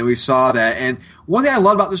man. And we saw that. And one thing I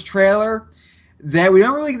love about this trailer that we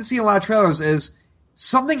don't really get to see in a lot of trailers is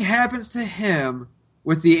something happens to him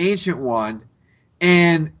with the Ancient One,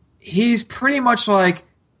 and he's pretty much like,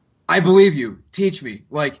 I believe you, teach me.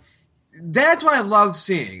 Like, that's what I love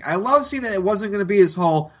seeing. I love seeing that it wasn't going to be this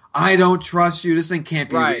whole, I don't trust you, this thing can't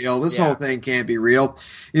be real, this whole thing can't be real.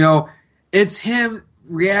 You know, it's him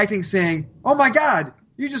reacting, saying, oh my God,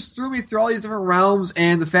 you just threw me through all these different realms,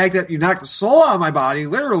 and the fact that you knocked the soul out of my body,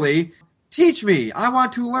 literally, teach me. I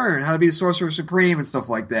want to learn how to be the Sorcerer Supreme and stuff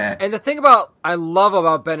like that. And the thing I love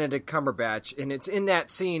about Benedict Cumberbatch, and it's in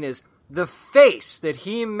that scene, is the face that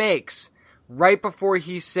he makes right before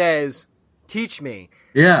he says, teach me.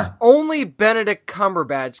 Yeah. Only Benedict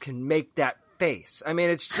Cumberbatch can make that face. I mean,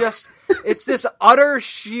 it's just, it's this utter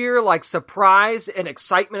sheer, like, surprise and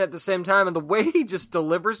excitement at the same time, and the way he just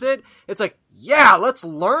delivers it, it's like, yeah, let's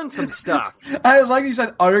learn some stuff. I like you said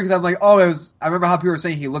utter, because I'm like, I remember how people were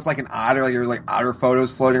saying he looked like an otter, like there were like otter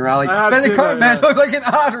photos floating around, like, Benedict Cumberbatch looks like an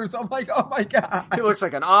otter, so I'm like, oh my God. He looks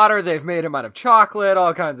like an otter, they've made him out of chocolate,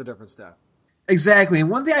 all kinds of different stuff. Exactly,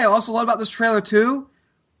 and one thing I also love about this trailer, too,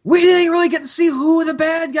 we didn't really get to see who the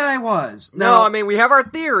bad guy was. No, I mean, we have our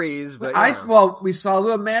theories, but we saw a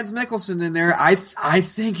little Mads Mikkelsen in there. I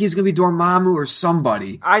think he's going to be Dormammu or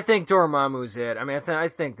somebody. I think Dormammu's it. I mean, I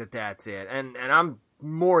think that's it, and I'm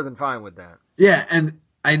more than fine with that. Yeah, and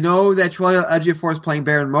I know that Twilight Ejiofor is playing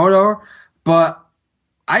Baron Mordo, but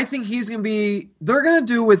I think he's going to be... They're going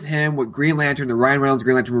to do with him what Green Lantern, the Ryan Reynolds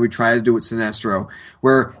Green Lantern movie, tried to do with Sinestro,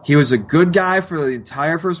 where he was a good guy for the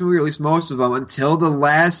entire first movie, or at least most of them, until the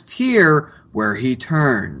last tier where he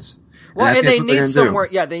turns. Well, and they need somewhere...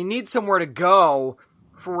 Yeah, they need somewhere to go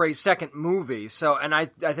for a second movie. So, and I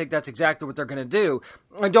think that's exactly what they're going to do.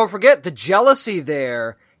 And don't forget, the jealousy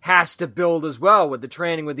there has to build as well with the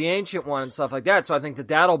training with the Ancient One and stuff like that. So I think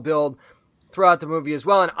that'll build throughout the movie as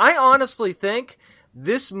well. And I honestly think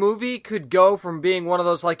this movie could go from being one of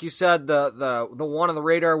those, like you said, the one on the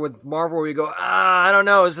radar with Marvel where you go, I don't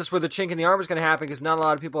know, is this where the chink in the armor is going to happen because not a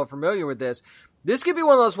lot of people are familiar with this. This could be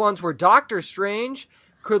one of those ones where Doctor Strange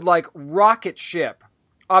could, like, rocket ship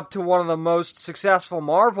up to one of the most successful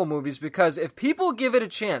Marvel movies, because if people give it a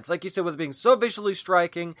chance, like you said, with it being so visually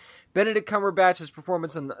striking, Benedict Cumberbatch's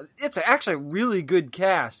performance, and it's actually a really good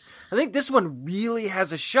cast, I think this one really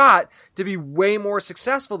has a shot to be way more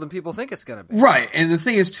successful than people think it's going to be. Right, and the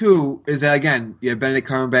thing is, too, is that, again, you have Benedict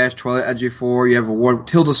Cumberbatch, Twilight Ejiofor, you have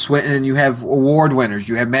Tilda Swinton, you have award winners,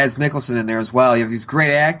 you have Mads Mikkelsen in there as well, you have these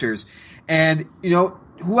great actors, and, you know,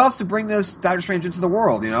 who else to bring this Doctor Strange into the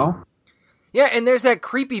world, you know? Yeah, and there's that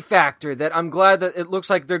creepy factor that I'm glad that it looks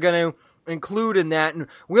like they're going to include in that. And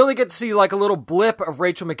we only get to see like a little blip of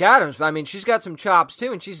Rachel McAdams. But I mean, she's got some chops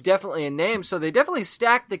too, and she's definitely a name. So they definitely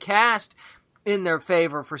stacked the cast in their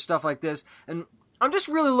favor for stuff like this. And I'm just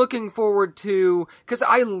really looking forward to, because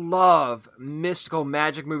I love mystical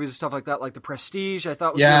magic movies and stuff like that, like The Prestige. I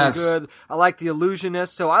thought was really good. I like The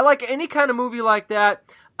Illusionist. So I like any kind of movie like that.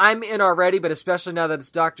 I'm in already, but especially now that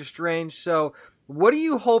it's Doctor Strange. So what are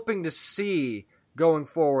you hoping to see going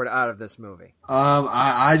forward out of this movie?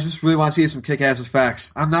 I just really want to see some kick-ass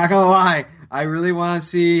effects. I'm not going to lie. I really want to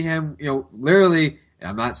see him, you know, literally,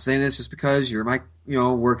 I'm not saying this just because you're my, you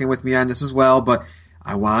know, working with me on this as well, but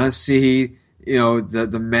I want to see, you know,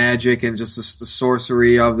 the magic and just the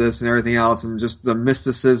sorcery of this and everything else, and just the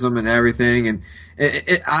mysticism and everything. And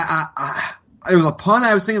it was a pun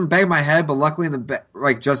I was thinking in the back of my head, but luckily in the back,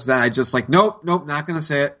 like just then, I just like, nope, not going to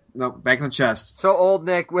say it. Nope, back in the chest. So old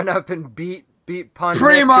Nick went up and beat pun.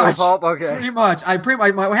 Pretty Nick much. to a pulp? Okay. Pretty much.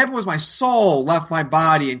 What happened was my soul left my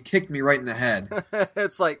body and kicked me right in the head.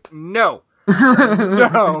 It's like, no.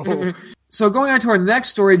 No. So going on to our next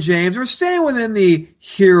story, James, we're staying within the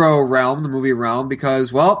hero realm, the movie realm,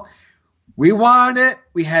 because, well, we wanted it.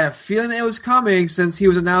 We had a feeling that it was coming since he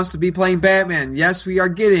was announced to be playing Batman. Yes, we are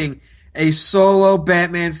getting a solo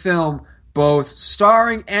Batman film, both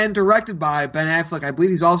starring and directed by Ben Affleck. I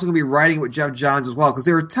believe he's also going to be writing with Jeff Johns as well, because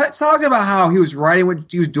they were talking about how he was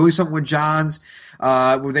doing something with Johns,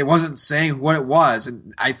 where they wasn't saying what it was,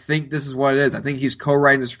 and I think this is what it is. I think he's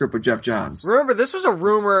co-writing the script with Jeff Johns. Remember, this was a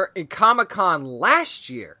rumor in Comic-Con last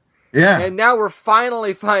year. Yeah. And now we're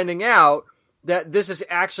finally finding out that this is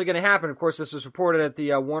actually going to happen. Of course, this was reported at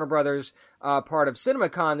the Warner Brothers part of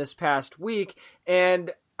CinemaCon this past week,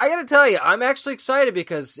 and I gotta tell you, I'm actually excited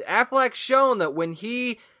because Affleck's shown that when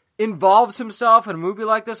he involves himself in a movie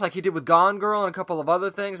like this, like he did with Gone Girl and a couple of other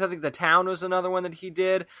things, I think The Town was another one that he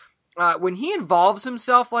did, when he involves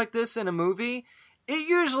himself like this in a movie, it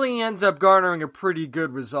usually ends up garnering a pretty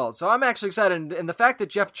good result. So I'm actually excited, and the fact that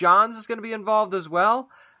Jeff Johns is going to be involved as well,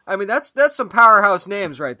 I mean, that's some powerhouse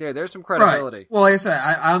names right there. There's some credibility. Right. Well, like I said,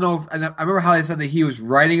 I don't know, I remember how they said that he was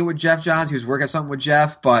writing it with Jeff Johns, he was working on something with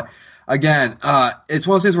Jeff, but again, it's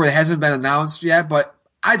one of those things where it hasn't been announced yet, but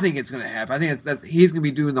I think it's going to happen. I think he's going to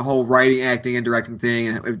be doing the whole writing, acting, and directing thing.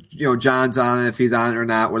 And if John's on it, if he's on it or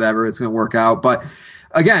not, whatever, it's going to work out. But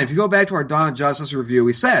again, if you go back to our Dawn of Justice review,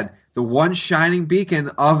 we said the one shining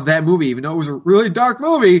beacon of that movie, even though it was a really dark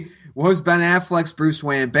movie, was Ben Affleck's Bruce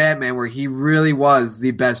Wayne Batman, where he really was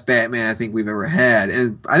the best Batman I think we've ever had.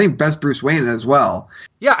 And I think best Bruce Wayne as well.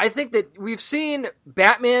 Yeah, I think that we've seen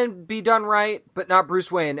Batman be done right, but not Bruce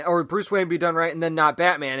Wayne, or Bruce Wayne be done right and then not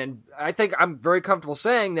Batman. And I think I'm very comfortable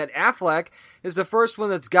saying that Affleck is the first one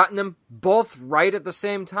that's gotten them both right at the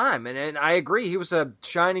same time. And I agree, he was a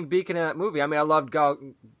shining beacon in that movie. I mean, I loved Gal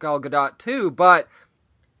Gadot too, but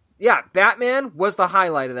yeah, Batman was the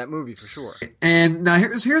highlight of that movie for sure. And now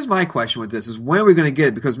here's my question with this, is when are we going to get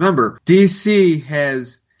it? Because remember, DC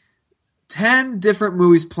has 10 different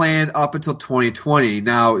movies planned up until 2020.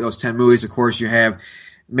 Now, those 10 movies, of course, you have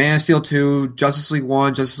Man of Steel 2, Justice League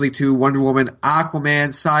 1, Justice League 2, Wonder Woman, Aquaman,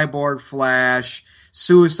 Cyborg, Flash,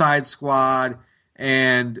 Suicide Squad,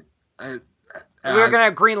 and we're going to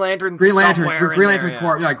have Green Lantern Green Lantern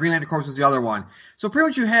Corps. Yeah, Green Lantern Corps was the other one. So pretty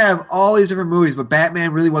much you have all these different movies, but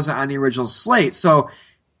Batman really wasn't on the original slate. So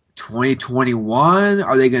 2021,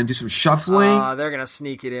 are they going to do some shuffling? They're going to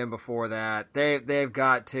sneak it in before that. They've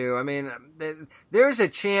got to. I mean, there's a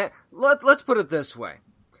chance. Let's put it this way.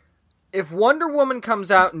 If Wonder Woman comes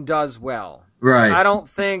out and does well, right, I don't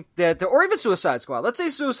think that, or even Suicide Squad. Let's say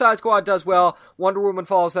Suicide Squad does well, Wonder Woman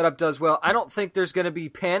follows that up, does well. I don't think there's going to be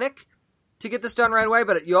panic to get this done right away,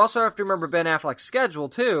 but you also have to remember Ben Affleck's schedule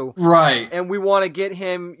too. Right. And we want to get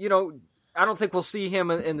him, I don't think we'll see him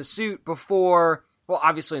in the suit before, well,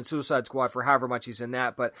 obviously in Suicide Squad for however much he's in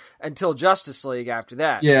that, but until Justice League after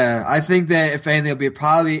that. Yeah, I think that if anything,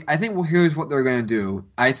 here's what they're going to do.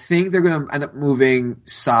 I think they're going to end up moving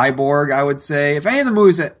Cyborg, I would say. If any of the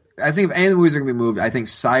movies are going to be moved, I think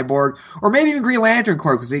Cyborg, or maybe even Green Lantern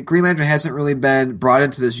Corps, because Green Lantern hasn't really been brought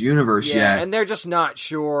into this universe yet. And they're just not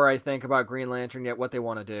sure, I think, about Green Lantern yet, what they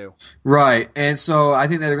want to do. Right, and so I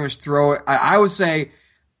think that they're going to throw it, I would say,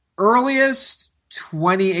 earliest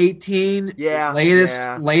 2018,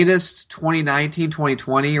 latest 2019,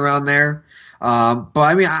 2020, around there. But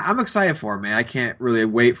I mean, I'm excited for it, man. I can't really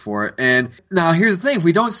wait for it. And now here's the thing, if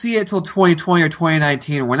we don't see it till 2020 or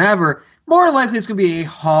 2019 or whenever, more than likely it's going to be a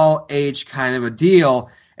Hall H kind of a deal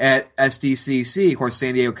at SDCC, of course,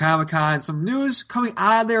 San Diego Comic-Con. Some news coming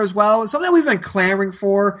out of there as well. Something that we've been clamoring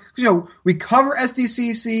for. Because, we cover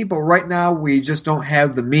SDCC, but right now we just don't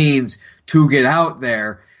have the means to get out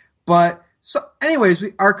there. But, so anyways,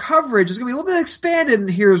 our coverage is going to be a little bit expanded, and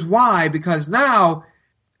here's why. Because now,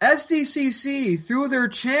 SDCC, through their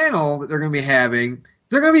channel that they're going to be having,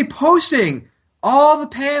 they're going to be posting all the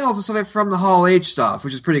panels and stuff from the Hall H stuff,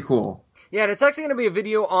 which is pretty cool. Yeah, and it's actually going to be a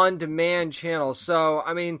video on demand channel. So,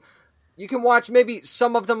 I mean, you can watch maybe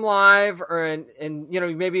some of them live, and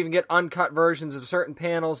maybe even get uncut versions of certain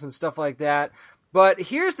panels and stuff like that. But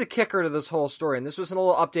here's the kicker to this whole story, and this was a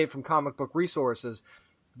little update from Comic Book Resources.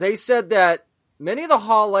 They said that many of the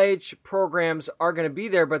Hall H programs are going to be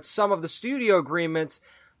there, but some of the studio agreements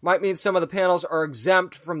might mean some of the panels are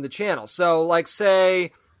exempt from the channel. So, like,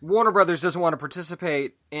 say Warner Brothers doesn't want to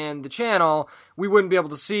participate in the channel, we wouldn't be able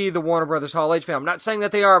to see the Warner Brothers Hall H panel. I'm not saying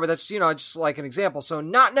that they are, but that's, just like an example. So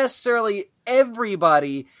not necessarily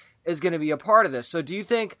everybody is going to be a part of this. So do you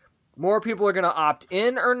think more people are going to opt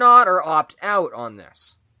in or not, or opt out on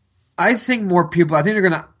this? I think more people, I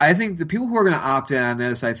think the people who are going to opt in on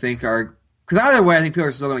this, I think are, because either way, I think people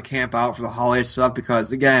are still going to camp out for the Hall H stuff,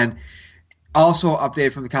 because again, also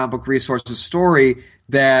updated from the Comic Book Resources story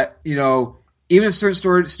that, even if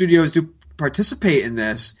certain studios do participate in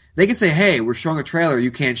this, they can say, hey, we're showing a trailer,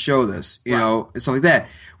 you can't show this, and stuff like that.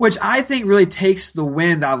 Which I think really takes the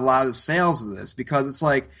wind out of a lot of the sales of this, because it's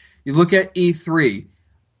like, you look at E3,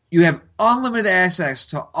 you have unlimited access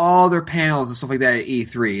to all their panels and stuff like that at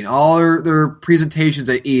E3, and all their presentations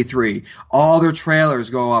at E3. All their trailers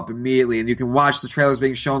go up immediately, and you can watch the trailers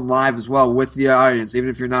being shown live as well with the audience, even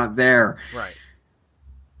if you're not there. Right.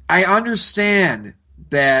 I understand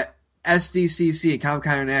that SDCC and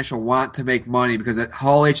Comic-Con International want to make money, because at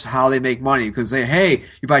Hall H is how they make money, because they say, hey,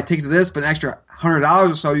 you buy a ticket to this, but an extra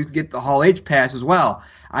 $100 or so, you can get the Hall H pass as well.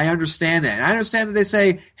 I understand that. And I understand that they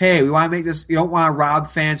say, hey, we want to make this, you don't want to rob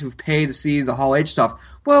fans who've paid to see the Hall H stuff.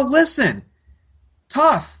 Well, listen,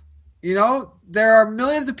 tough. There are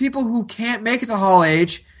millions of people who can't make it to Hall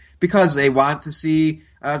H because they want to see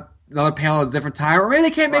another panel at a different time, or maybe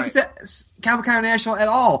they can't make it to Comic-Con International at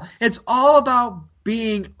all. It's all about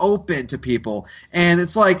being open to people. And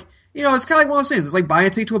it's like, it's kind of like one of those things. It's like buying a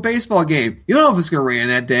ticket to a baseball game. You don't know if it's going to rain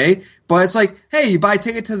that day, but it's like, hey, you buy a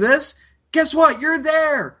ticket to this, guess what? You're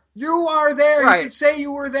there. You are there. Right. You can say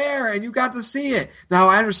you were there and you got to see it. Now,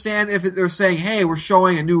 I understand if they're saying, hey, we're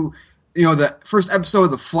showing a new, the first episode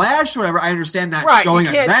of The Flash or whatever. I understand not showing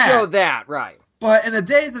us that. You can't show that, right. But in a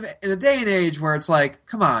day and age where it's like,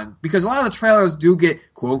 come on, because a lot of the trailers do get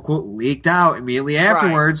quote unquote leaked out immediately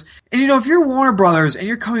afterwards. Right. And if you're Warner Brothers and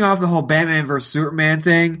you're coming off the whole Batman vs Superman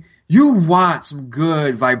thing, you want some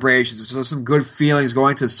good vibrations, so some good feelings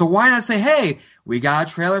going to this. So why not say, hey, we got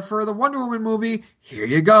a trailer for the Wonder Woman movie. Here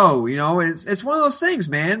you go. It's one of those things,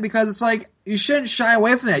 man, because it's like you shouldn't shy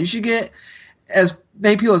away from that. You should get as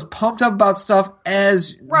many people as pumped up about stuff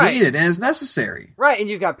as needed and as necessary. Right, and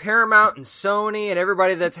you've got Paramount and Sony and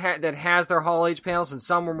everybody that has their Hall H panels, and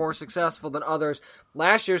some were more successful than others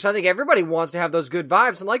last year. So I think everybody wants to have those good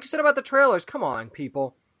vibes. And like you said about the trailers, come on,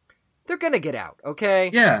 people. They're going to get out, okay?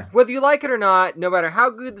 Yeah. Whether you like it or not, no matter how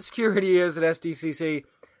good the security is at SDCC,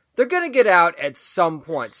 they're going to get out at some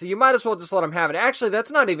point. So you might as well just let them have it. Actually,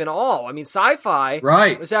 that's not even all. I mean, Sci-Fi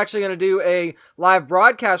is actually going to do a live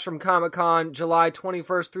broadcast from Comic-Con July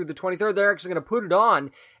 21st through the 23rd. They're actually going to put it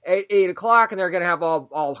on at 8 o'clock, and they're going to have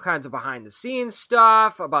all kinds of behind-the-scenes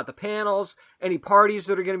stuff about the panels, any parties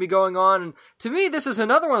that are going to be going on. And to me, this is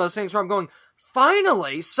another one of those things where I'm going,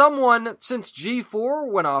 finally, someone, since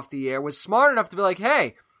G4 went off the air, was smart enough to be like,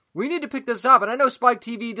 hey, we need to pick this up. And I know Spike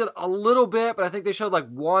TV did a little bit, but I think they showed like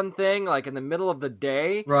one thing like in the middle of the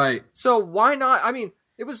day. Right. So why not? I mean,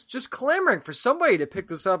 it was just clamoring for somebody to pick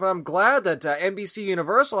this up, and I'm glad that NBC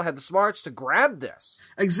Universal had the smarts to grab this.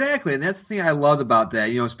 Exactly, and that's the thing I loved about that,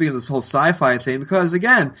 speaking of this whole Sci-Fi thing, because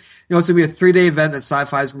again, it's going to be a 3-day event that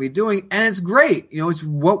Sci-Fi is going to be doing, and it's great. It's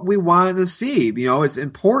what we wanted to see. It's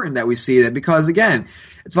important that we see that because, again,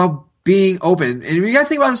 it's about being open. And you got to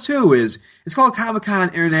think about this too, is it's called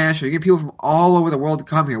Comic-Con International. You get people from all over the world to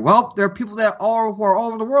come here. Well, there are people who are all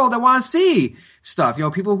over the world that want to see stuff.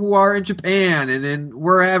 People who are in Japan and in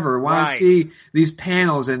wherever want to see these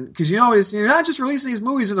panels. And because, you're not just releasing these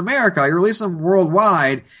movies in America, you're releasing them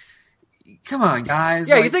worldwide. Come on, guys.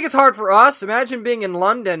 Yeah, you think it's hard for us? Imagine being in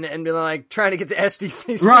London and being like trying to get to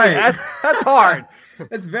SDCC. Right. That's hard.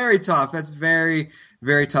 It's very tough. That's very,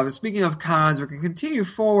 very tough. And speaking of cons, we're going to continue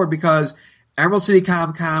forward because Emerald City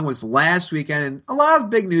Comic Con was last weekend, and a lot of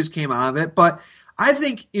big news came out of it. But I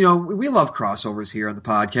think, we love crossovers here on the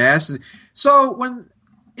podcast. And so when,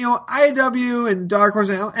 IDW and Dark Horse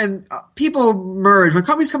and people merge, when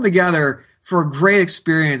companies come together for a great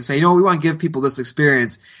experience, say, we want to give people this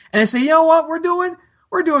experience. And they say, you know what we're doing?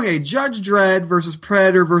 We're doing a Judge Dredd versus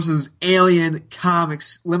Predator versus Alien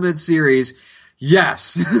Comics limited series.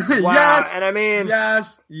 Yes. Wow. Yes. And I mean,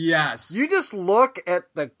 yes. You just look at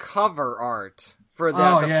the cover art for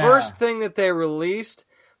that. First thing that they released,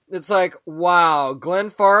 it's like, wow, Glenn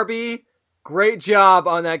Farby, great job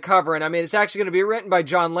on that cover. And I mean, it's actually going to be written by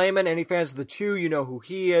John Layman. Any fans of the Chew, you know who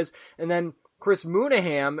he is. And then Chris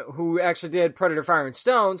Moonaham, who actually did Predator, Fire and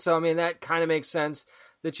Stone. So, I mean, that kind of makes sense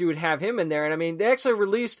that you would have him in there. And I mean, they actually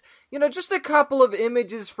released, just a couple of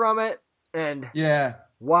images from it. And yeah.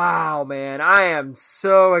 Wow, man, I am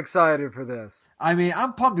so excited for this. I mean,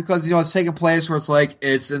 I'm pumped because, it's taking place where it's like,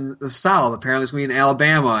 it's in the South. Apparently it's going to be in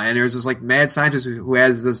Alabama, and there's this, like, mad scientist who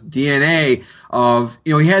has this DNA of,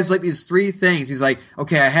 he has, like, these 3 things. He's like,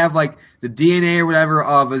 okay, I have, like, the DNA or whatever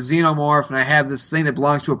of a xenomorph, and I have this thing that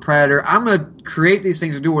belongs to a predator. I'm going to create these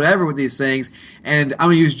things or do whatever with these things, and I'm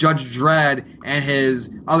going to use Judge Dredd and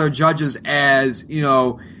his other judges as,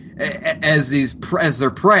 as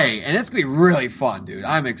their prey, and it's gonna be really fun, dude.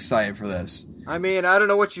 I'm excited for this. I mean, I don't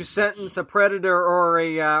know what you sentence a predator or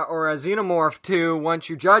a xenomorph to once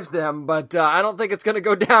you judge them, but I don't think it's gonna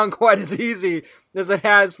go down quite as easy as it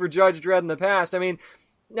has for Judge Dredd in the past. I mean,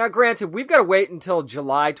 now granted, we've got to wait until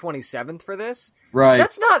July 27th for this. Right.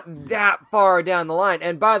 That's not that far down the line.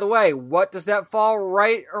 And by the way, what does that fall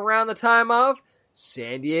right around the time of?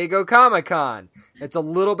 San Diego Comic-Con. It's a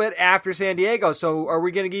little bit after San Diego, so are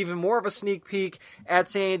we going to get even more of a sneak peek at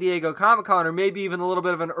San Diego Comic-Con, or maybe even a little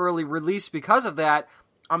bit of an early release because of that?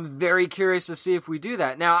 I'm very curious to see if we do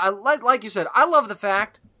that. Now, like you said, I love the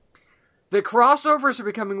fact that crossovers are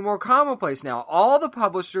becoming more commonplace now. All the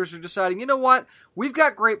publishers are deciding, you know what? We've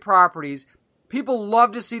got great properties. People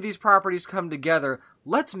love to see these properties come together.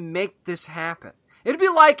 Let's make this happen. It'd be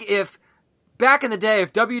like if back in the day,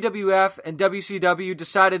 if WWF and WCW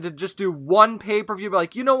decided to just do one pay-per-view, be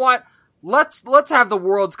like, you know what? Let's have the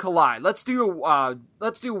worlds collide. Let's do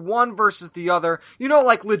one versus the other.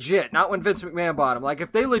 Like legit, not when Vince McMahon bought him. Like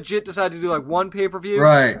if they legit decided to do like one pay-per-view,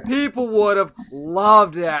 right, people would have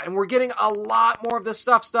loved that. And we're getting a lot more of this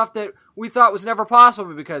stuff that we thought was never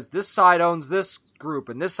possible because this side owns this group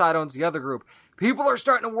and this side owns the other group. people are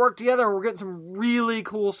starting to work together, and we're getting some really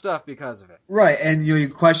cool stuff because of it. Right, and you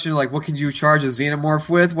question, like, what can you charge a xenomorph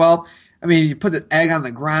with? Well, I mean, you put the egg on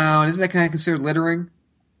the ground. Isn't that kind of considered littering?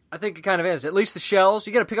 I think it kind of is. At least the shells.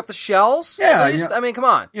 You got to pick up the shells? Yeah. At least, I mean, come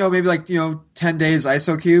on. Maybe 10 days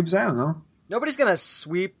ISO cubes. I don't know. Nobody's going to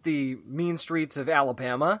sweep the mean streets of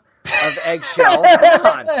Alabama of eggshells. Come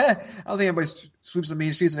on. I don't think anybody sweeps the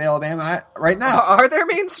mean streets of Alabama right now. Are there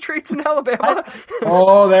mean streets in Alabama?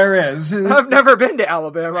 There is. I've never been to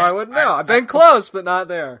Alabama. I wouldn't know. I've been close, but not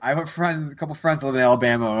there. I have a couple friends live in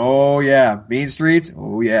Alabama. Oh, yeah. Mean streets?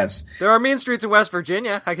 Oh, yes. There are mean streets in West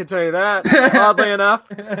Virginia. I can tell you that, oddly enough.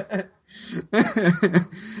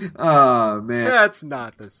 Oh, man. That's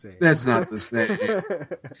not the same.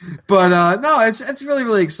 But, no, it's really,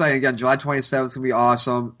 really exciting. Again, July 27th is going to be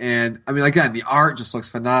awesome. And, I mean, again, the art just looks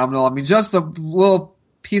phenomenal. I mean, just a little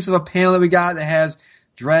piece of a panel that we got that has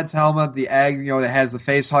Dredd's helmet, the egg, that has the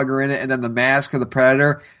face hugger in it, and then the mask of the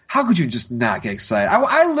Predator. How could you just not get excited?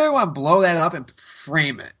 I literally want to blow that up and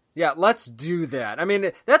frame it. Yeah, let's do that. I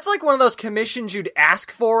mean, that's like one of those commissions you'd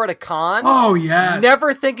ask for at a con. Oh, yeah.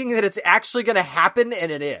 Never thinking that it's actually going to happen,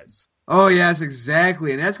 and it is. Oh, yes,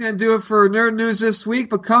 exactly. And that's going to do it for Nerd News this week.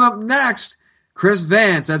 But come up next, Chris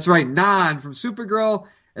Vance, that's right, Non from Supergirl,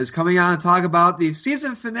 is coming on to talk about the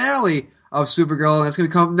season finale of Supergirl. And that's going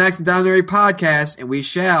to come up next in Down Nerdy Podcast, and we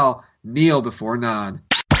shall kneel before Non.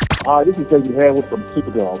 Hi, this is David Hale from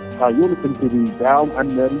Supergirl. You're listening to the Down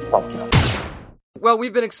and Nerdy Podcast. Well,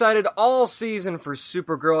 we've been excited all season for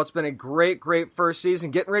Supergirl. It's been a great, great first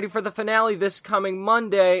season. Getting ready for the finale this coming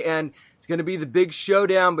Monday, and it's going to be the big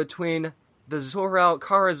showdown between the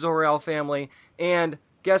Kara Zor-El family, and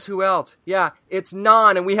guess who else? Yeah, it's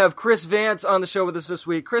Non, and we have Chris Vance on the show with us this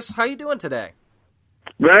week. Chris, how you doing today?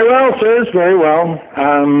 Very well, sirs, very well.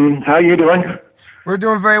 How are you doing? We're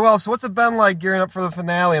doing very well. So what's it been like gearing up for the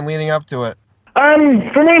finale and leading up to it?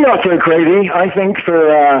 For me, not so crazy. I think for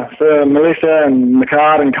Melissa and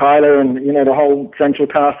Micard and Kyler and, the whole central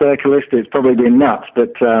cast there, Callista, it's probably been nuts.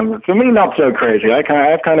 But for me, not so crazy.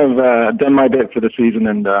 I've kind of done my bit for the season,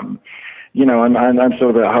 and, I'm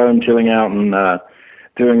sort of at home chilling out and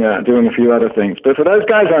doing a few other things. But for those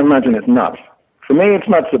guys, I imagine it's nuts. For me, it's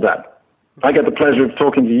not so bad. I get the pleasure of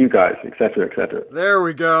talking to you guys, etc., etc. There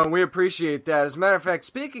we go. We appreciate that. As a matter of fact,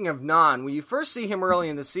 speaking of Non, when you first see him early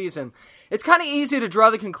in the season, it's kind of easy to draw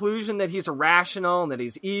the conclusion that he's irrational and that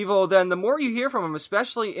he's evil. Then the more you hear from him,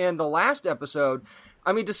 especially in the last episode,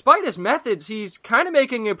 I mean, despite his methods, he's kind of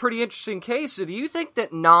making a pretty interesting case. So do you think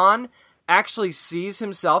that Non actually sees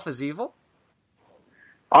himself as evil?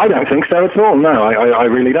 I don't think so at all. No, I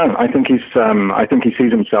really don't. I think he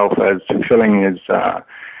sees himself as fulfilling his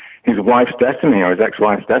wife's destiny, or his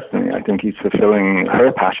ex-wife's destiny. I think he's fulfilling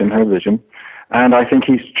her passion, her vision. And I think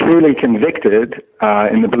he's truly convicted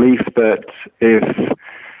in the belief that if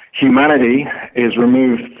humanity is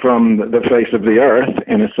removed from the face of the earth,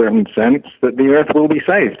 in a certain sense, that the earth will be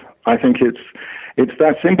saved. I think it's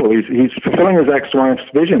that simple. He's fulfilling his ex-wife's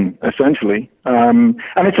vision, essentially. And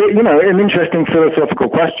it's an interesting philosophical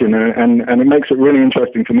question, and it makes it really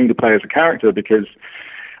interesting for me to play as a character, because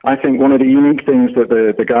I think one of the unique things that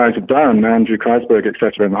the guys have done, Andrew Kreisberg, et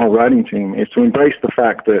cetera, and the whole writing team, is to embrace the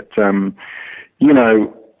fact that,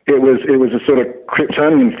 it was a sort of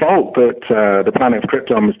Kryptonian fault that the planet of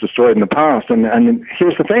Krypton was destroyed in the past. And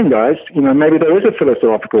here's the thing, guys, maybe there is a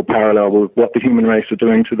philosophical parallel with what the human race are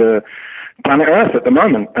doing to the planet Earth at the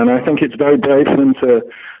moment. And I think it's very brave for them to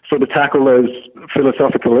sort of tackle those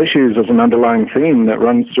philosophical issues as an underlying theme that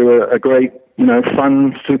runs through a great,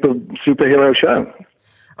 fun superhero show.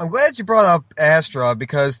 I'm glad you brought up Astra,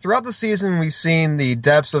 because throughout the season we've seen the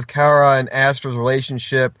depths of Kara and Astra's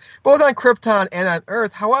relationship, both on Krypton and on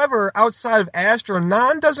Earth. However, outside of Astra,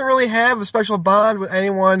 Non doesn't really have a special bond with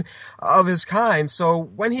anyone of his kind. So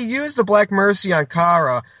when he used the Black Mercy on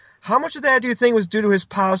Kara, how much of that do you think was due to his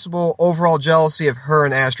possible overall jealousy of her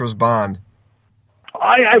and Astra's bond?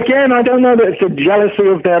 I don't know that it's a jealousy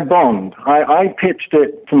of their bond. I pitched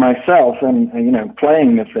it to myself and,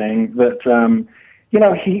 playing the thing that,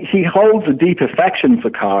 he holds a deep affection for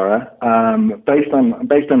Kara, based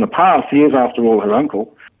on the past. He is, after all, her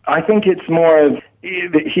uncle. I think it's more of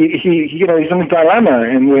he's in a dilemma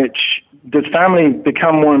in which does family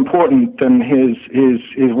become more important than his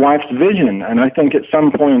wife's vision? And I think at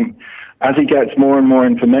some point, as he gets more and more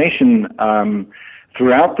information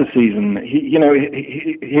throughout the season,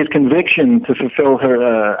 his conviction to fulfill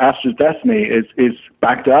her Astra's destiny is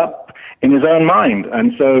backed up in his own mind.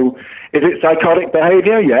 And so, is it psychotic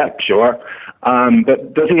behavior? Yeah, sure.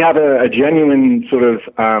 But does he have a genuine sort of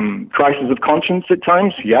crisis of conscience at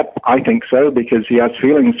times? Yep, I think so, because he has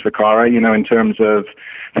feelings for Kara, in terms of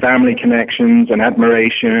family connections and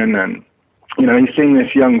admiration, and he's seeing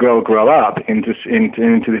this young girl grow up into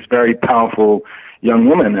this very powerful young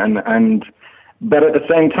woman, but at the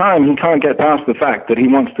same time, he can't get past the fact that he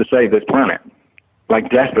wants to save this planet, like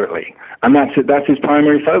desperately, and that's his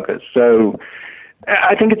primary focus. So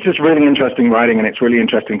I think it's just really interesting writing, and it's really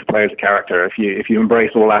interesting to play as a character if you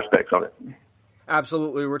embrace all aspects of it.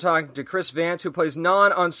 Absolutely. We're talking to Chris Vance, who plays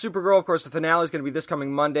Non on Supergirl. Of course, the finale is going to be this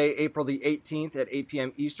coming Monday, April the 18th at 8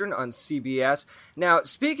 p.m. Eastern on CBS. Now,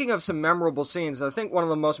 speaking of some memorable scenes, I think one of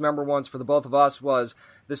the most memorable ones for the both of us was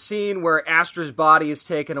the scene where Astra's body is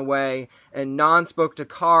taken away and Non spoke to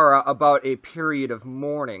Kara about a period of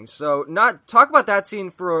mourning. So, talk about that scene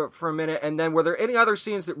for a minute, and then were there any other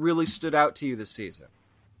scenes that really stood out to you this season?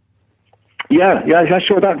 Yeah,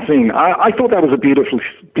 sure. That scene, I thought that was a beautifully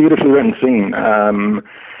written scene.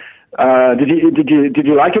 Did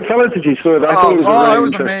you like it, fellas? Did you sort of? I thought it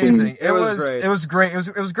was amazing. It was great.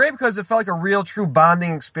 It was great because it felt like a real, true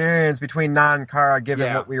bonding experience between Non and Kara,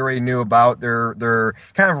 given what we already knew about their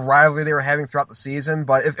kind of rivalry they were having throughout the season.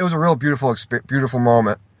 But it was a real beautiful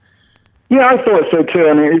moment. Yeah, I thought so too.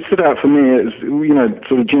 I mean, it stood out for me as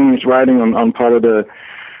sort of genius writing on part of the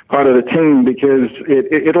team, because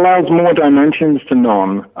it allows more dimensions to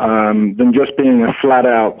Non than just being a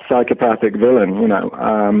flat-out psychopathic villain,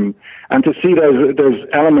 and to see those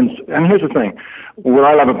elements. And here's the thing, what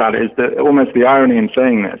I love about it is that almost the irony in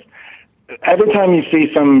saying this. Every time you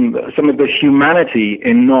see some of the humanity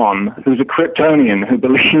in Non, who's a Kryptonian who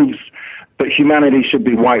believes that humanity should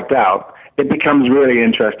be wiped out, it becomes really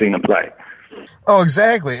interesting to play. Oh,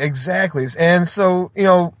 exactly. And so,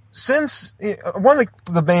 since one of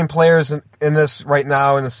the main players in this right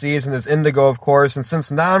now in the season is Indigo, of course, and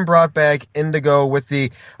since Non brought back Indigo with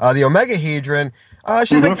the Omegahedron,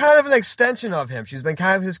 she's been kind of an extension of him. She's been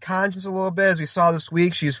kind of his conscience a little bit. As we saw this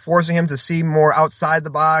week, she's forcing him to see more outside the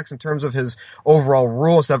box in terms of his overall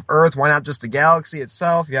rule. Instead of Earth, why not just the galaxy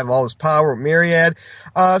itself? You have all this power with Myriad.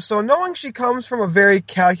 So knowing she comes from a very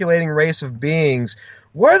calculating race of beings,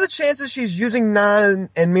 what are the chances she's using Non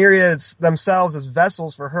and Myriad themselves as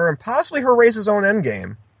vessels for her and possibly her race's own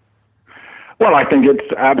endgame? Well, I think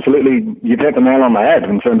it's absolutely, you've hit the nail on the head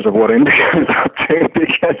in terms of what Indigo is up to,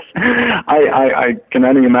 because I can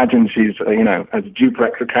only imagine she's, as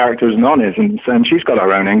duplex a character as Non is, and she's got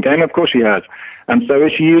her own endgame. Of course she has. And so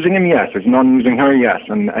is she using him? Yes. Is Non using her? Yes.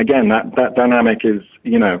 And again, that dynamic is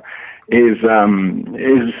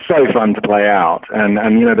so fun to play out, and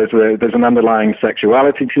there's an underlying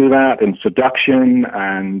sexuality to that, and seduction,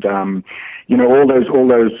 and all those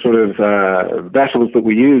sort of vessels that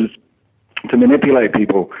we use to manipulate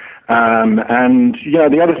people. And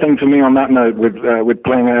the other thing for me on that note with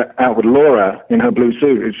playing out with Laura in her blue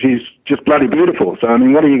suit is she's just bloody beautiful. So I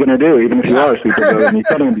mean, what are you going to do? Even if you are a supervillain,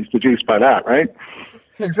 you're going to be seduced by that, right?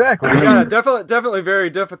 Exactly. Yeah, definitely very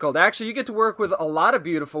difficult. Actually, you get to work with a lot of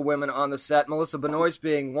beautiful women on the set, Melissa Benoist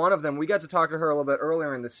being one of them. We got to talk to her a little bit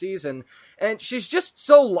earlier in the season, and she's just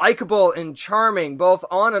so likable and charming, both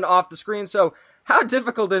on and off the screen. So how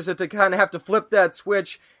difficult is it to kind of have to flip that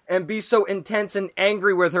switch and be so intense and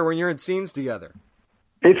angry with her when you're in scenes together?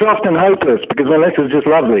 It's often hopeless, because Melissa's just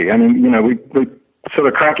lovely. I mean, we sort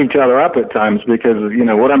of crack each other up at times, because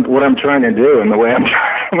what I'm trying to do and the way I'm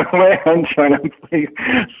trying to be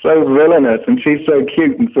so villainous, and she's so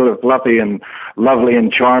cute and sort of fluffy and lovely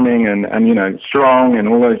and charming and strong and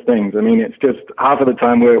all those things. I mean, it's just half of the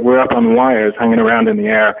time we're up on wires hanging around in the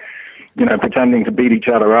air, pretending to beat each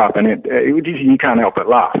other up, and you can't help but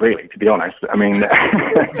laugh, really, to be honest. I mean, aside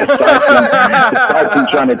from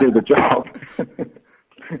trying to do the job.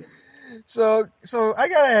 So I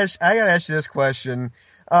gotta ask you this question: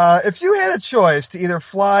 if you had a choice to either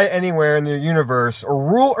fly anywhere in the universe or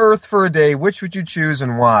rule Earth for a day, which would you choose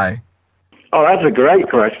and why? Oh, that's a great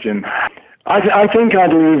question. I think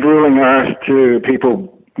I'd leave ruling Earth to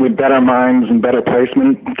people with better minds and better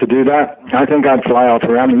placement to do that. I think I'd fly off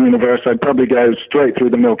around the universe. I'd probably go straight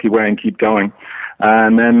through the Milky Way and keep going,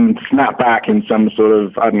 and then snap back in some sort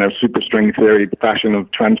of, super string theory fashion of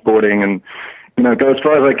transporting, and go as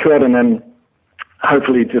far as I could, and then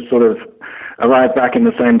hopefully just sort of arrive back in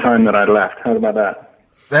the same time that I left. How about that?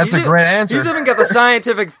 That's a great answer. He's even got the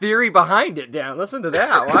scientific theory behind it down. Listen to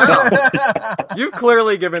that. Wow. You've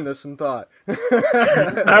clearly given this some thought. A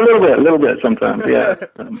little bit sometimes, yeah.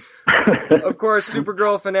 Of course,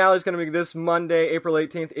 Supergirl finale is going to be this Monday, April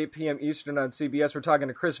 18th, 8 p.m. Eastern on CBS. We're talking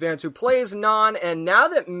to Chris Vance, who plays Non, and now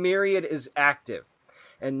that Myriad is active,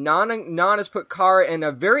 and Non has put Kara in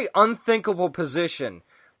a very unthinkable position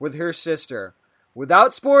with her sister.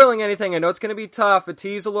 Without spoiling anything, I know it's going to be tough, but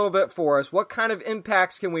tease a little bit for us. What kind of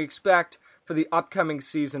impacts can we expect for the upcoming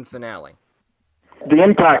season finale? The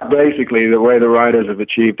impact, basically, the way the writers have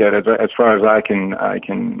achieved it, as far as I can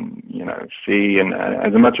see, and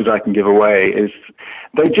as much as I can give away, is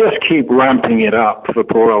they just keep ramping it up for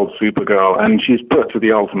poor old Supergirl, and she's put to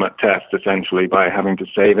the ultimate test, essentially, by having to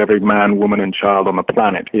save every man, woman, and child on the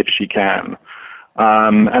planet if she can.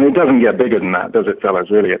 And it doesn't get bigger than that, does it,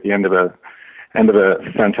 fellas? Really, at the end of a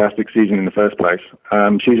fantastic season in the first place,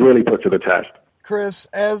 she's really put to the test. Chris,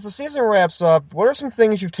 as the season wraps up, what are some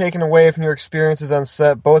things you've taken away from your experiences on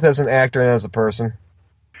set, both as an actor and as a person?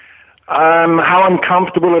 How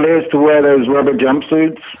uncomfortable it is to wear those rubber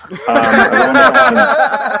jumpsuits.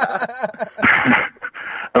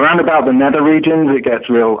 Around about the nether regions, it gets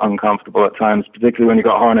real uncomfortable at times, particularly when you've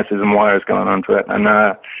got harnesses and wires going onto it. And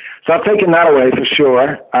so I've taken that away for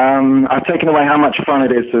sure. I've taken away how much fun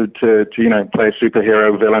it is to play a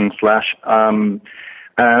superhero villain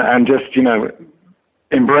and just,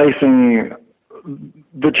 embracing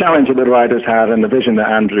the challenge that the writers had and the vision that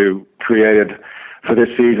Andrew created for this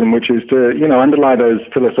season, which is to, underlie those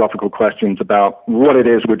philosophical questions about what it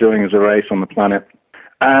is we're doing as a race on the planet,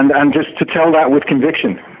 and just to tell that with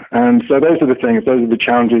conviction. And so those are the things, those are the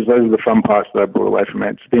challenges, those are the fun parts that I brought away from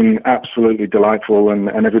it. It's been absolutely delightful, and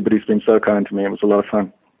everybody's been so kind to me. It was a lot of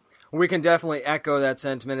fun. We can definitely echo that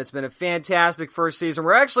sentiment. It's been a fantastic first season.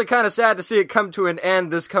 We're actually kind of sad to see it come to an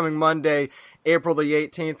end this coming Monday, April the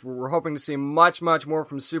 18th. We're hoping to see much, much more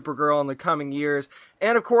from Supergirl in the coming years.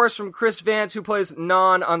 And, of course, from Chris Vance, who plays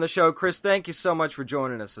Non on the show. Chris, thank you so much for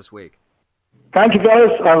joining us this week. Thank you,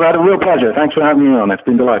 fellas. I've had a real pleasure. Thanks for having me on. It's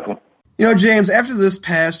been delightful. James, after this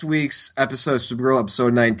past week's episode, Supergirl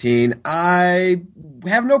episode 19, I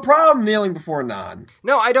have no problem kneeling before Non.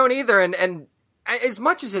 No, I don't either. And as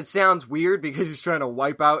much as it sounds weird because he's trying to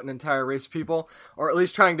wipe out an entire race of people, or at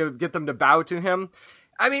least trying to get them to bow to him,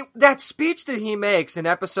 I mean, that speech that he makes in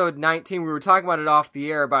episode 19, we were talking about it off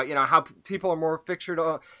the air, about, how people are more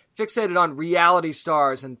fixated on reality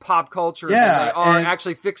stars and pop culture than they are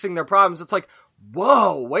actually fixing their problems. It's like,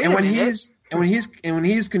 whoa, wait a minute. When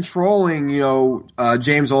he's controlling,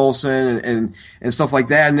 James Olsen and stuff like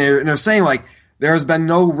that, and they're saying, like, there's been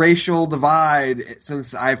no racial divide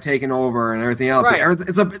since I've taken over and everything else. Right. Like,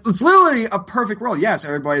 it's literally a perfect world. Yes,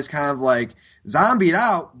 everybody's kind of like zombied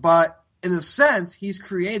out, but in a sense, he's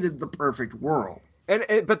created the perfect world.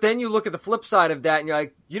 But then you look at the flip side of that, and you're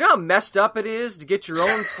like, you know how messed up it is to get your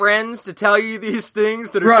own friends to tell you these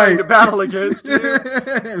things that are trying to battle against you?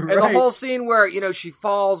 And the whole scene where, she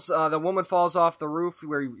falls, the woman falls off the roof,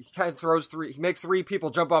 where he kind of he makes 3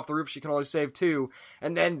 people jump off the roof, she can only save 2,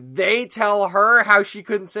 and then they tell her how she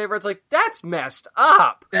couldn't save her. It's like, that's messed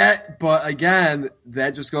up. But again,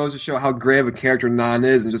 that just goes to show how great of a character Non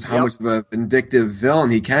is, and just how much of a vindictive villain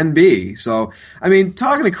he can be. So, I mean,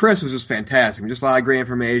 talking to Chris was just fantastic. Just a lot of great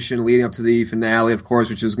information leading up to the finale, of course,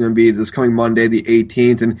 which is going to be this coming Monday, the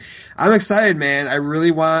 18th. And I'm excited, man. I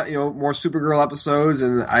really want, more Supergirl episodes,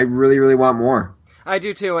 and I really, really want more. I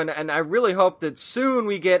do too, and I really hope that soon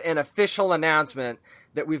we get an official announcement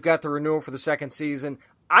that we've got the renewal for the second season.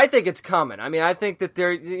 I think it's coming. I mean, I think that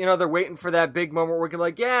they're waiting for that big moment where we can be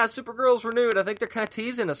like, yeah, Supergirl's renewed. I think they're kind of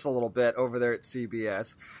teasing us a little bit over there at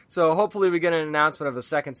CBS. So hopefully we get an announcement of the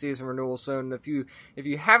second season renewal soon. If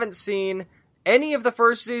you haven't seen any of the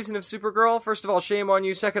first season of Supergirl, first of all, shame on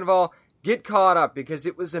you. Second of all, get caught up, because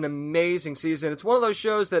it was an amazing season. It's one of those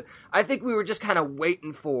shows that I think we were just kind of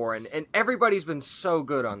waiting for, and everybody's been so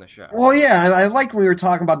good on the show. Well, yeah, I liked when we were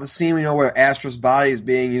talking about the scene, where Astra's body is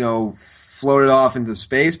being, floated off into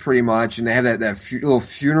space pretty much, and they have that little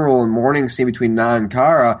funeral and mourning scene between Non and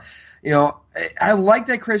Kara. I like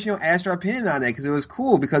that Chris, asked our opinion on that, because it was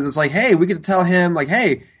cool, because it's like, hey, we get to tell him, like,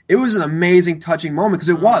 hey, it was an amazing, touching moment, because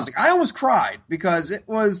it was. Like, I almost cried, because it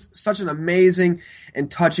was such an amazing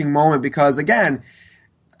and touching moment, because, again,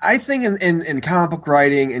 I think in comic book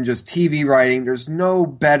writing and just TV writing, there's no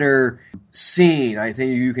better scene, I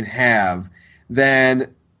think, you can have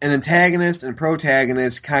than an antagonist and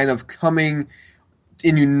protagonist kind of coming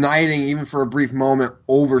and uniting, even for a brief moment,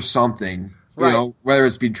 over something. Right. Whether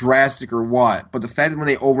it's be drastic or what. But the fact that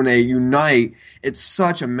when they unite, it's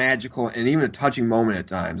such a magical and even a touching moment at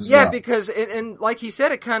times. Yeah, because, and like he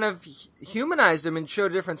said, it kind of humanized him and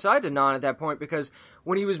showed a different side to Non at that point, because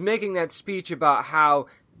when he was making that speech about how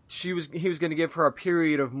he was going to give her a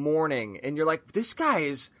period of mourning, and you're like, this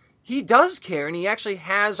guy he does care, and he actually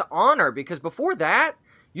has honor, because before that,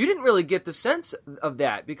 you didn't really get the sense of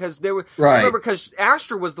that, because there were, remember, because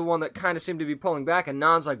Astra was the one that kind of seemed to be pulling back, and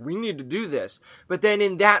Non's like, we need to do this. But then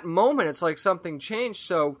in that moment, it's like something changed.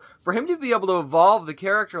 So for him to be able to evolve the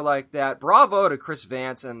character like that, bravo to Chris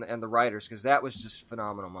Vance and the writers, because that was just a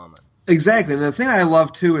phenomenal moment. Exactly. And the thing I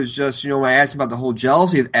love, too, is just, when I asked him about the whole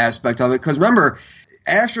jealousy aspect of it, because remember,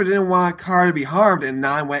 Astra didn't want Kara to be harmed, and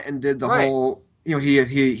Nan went and did the whole,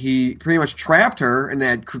 he pretty much trapped her in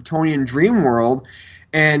that Kryptonian dream world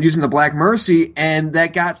and using the Black Mercy, and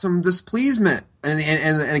that got some displeasement. And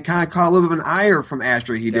it kind of caught a little bit of an ire from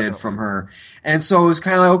Astra did from her. And so it was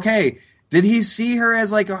kind of like, okay, did he see her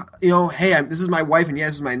as like, hey, this is my wife and yes,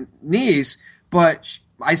 this is my niece, but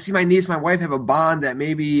I see my niece and my wife have a bond that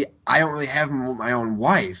maybe I don't really have with my own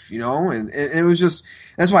wife, And it was just,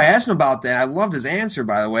 that's why I asked him about that. I loved his answer,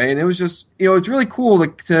 by the way. And it was just, it's really cool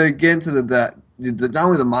to get into the not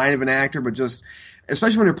only the mind of an actor, but just,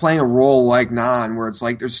 especially when you're playing a role like Nan, where it's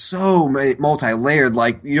like there's so many multi-layered.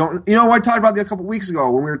 Like I talked about a couple weeks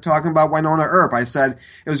ago when we were talking about Winona Earp. I said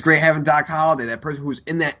it was great having Doc Holliday, that person who's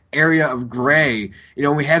in that area of gray.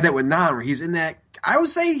 We have that with Nan, where he's in that. I would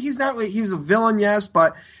say he's not. He was a villain, yes,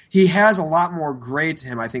 but he has a lot more gray to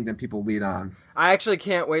him, I think, than people lead on. I actually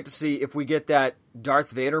can't wait to see if we get that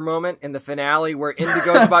Darth Vader moment in the finale where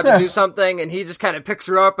Indigo's about to do something and he just kind of picks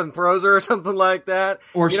her up and throws her or something like that.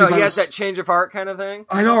 Or he has that change of heart kind of thing.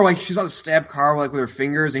 I know, or like she's about to stab Kara with her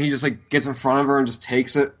fingers and he just like gets in front of her and just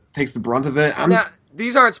takes the brunt of it. Now,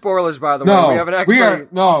 these aren't spoilers, by the way. We haven't actually.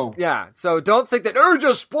 No. Yeah, so don't think that,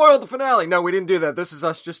 just spoiled the finale. No, we didn't do that. This is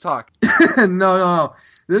us just talking. No.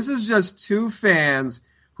 This is just two fans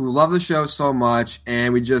who love the show so much,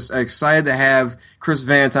 and we just are excited to have Chris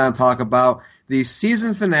Vance on to talk about the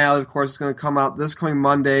season finale. Of course, it's going to come out this coming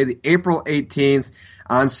Monday, the April 18th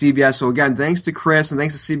on CBS. So again, thanks to Chris and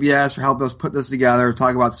thanks to CBS for helping us put this together,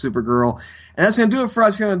 talk about Supergirl. And that's going to do it for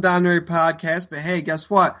us here on the Down Nerdy Podcast. But hey, guess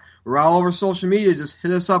what? We're all over social media. Just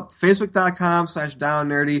hit us up,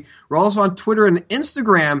 facebook.com/downnerdy. We're also on Twitter and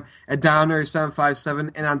Instagram at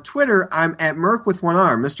downnerdy757. And on Twitter, I'm at Merc with one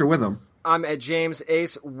arm, Mr. Witham. I'm at James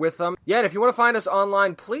Ace Witham. Yeah, and if you want to find us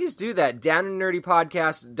online, please do that.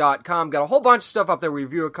 downandnerdypodcast.com. Got a whole bunch of stuff up there. We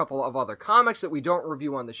review a couple of other comics that we don't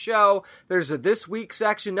review on the show. There's a This Week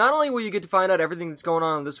section. Not only will you get to find out everything that's going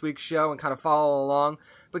on this week's show and kind of follow along,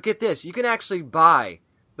 but get this, you can actually buy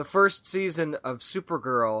the first season of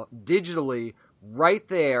Supergirl digitally right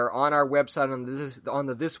there on our website on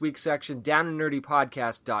the This Week section,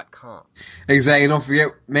 downandnerdypodcast.com. Exactly. Don't forget,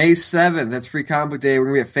 May 7th, that's Free Comic Book Day. We're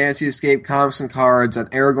going to be at Fantasy Escape Comics and Cards on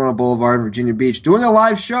Aragona Boulevard in Virginia Beach doing a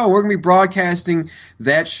live show. We're going to be broadcasting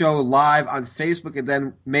that show live on Facebook, and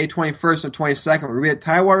then May 21st and 22nd, we're going to be at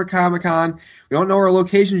Tidewater Comic-Con. We don't know our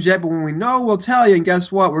locations yet, but when we know, we'll tell you. And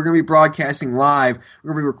guess what? We're going to be broadcasting live.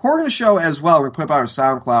 We're going to be recording the show as well. We're going to put it up on our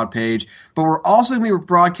SoundCloud page. But we're also going to be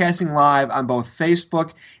broadcasting live on both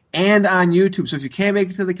Facebook and on YouTube. So if you can't make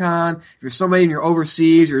it to the con, if you're somebody and you're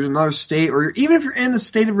overseas or in another state, or even if you're in the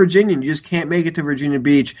state of Virginia and you just can't make it to Virginia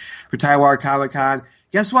Beach for Tidewater Comic-Con,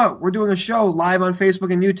 guess what? We're doing a show live on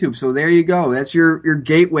Facebook and YouTube. So there you go. That's your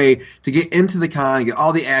gateway to get into the con and get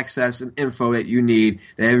all the access and info that you need,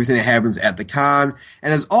 and everything that happens at the con.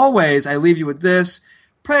 And as always, I leave you with this.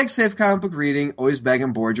 Practice safe comic book reading. Always bag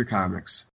and board your comics.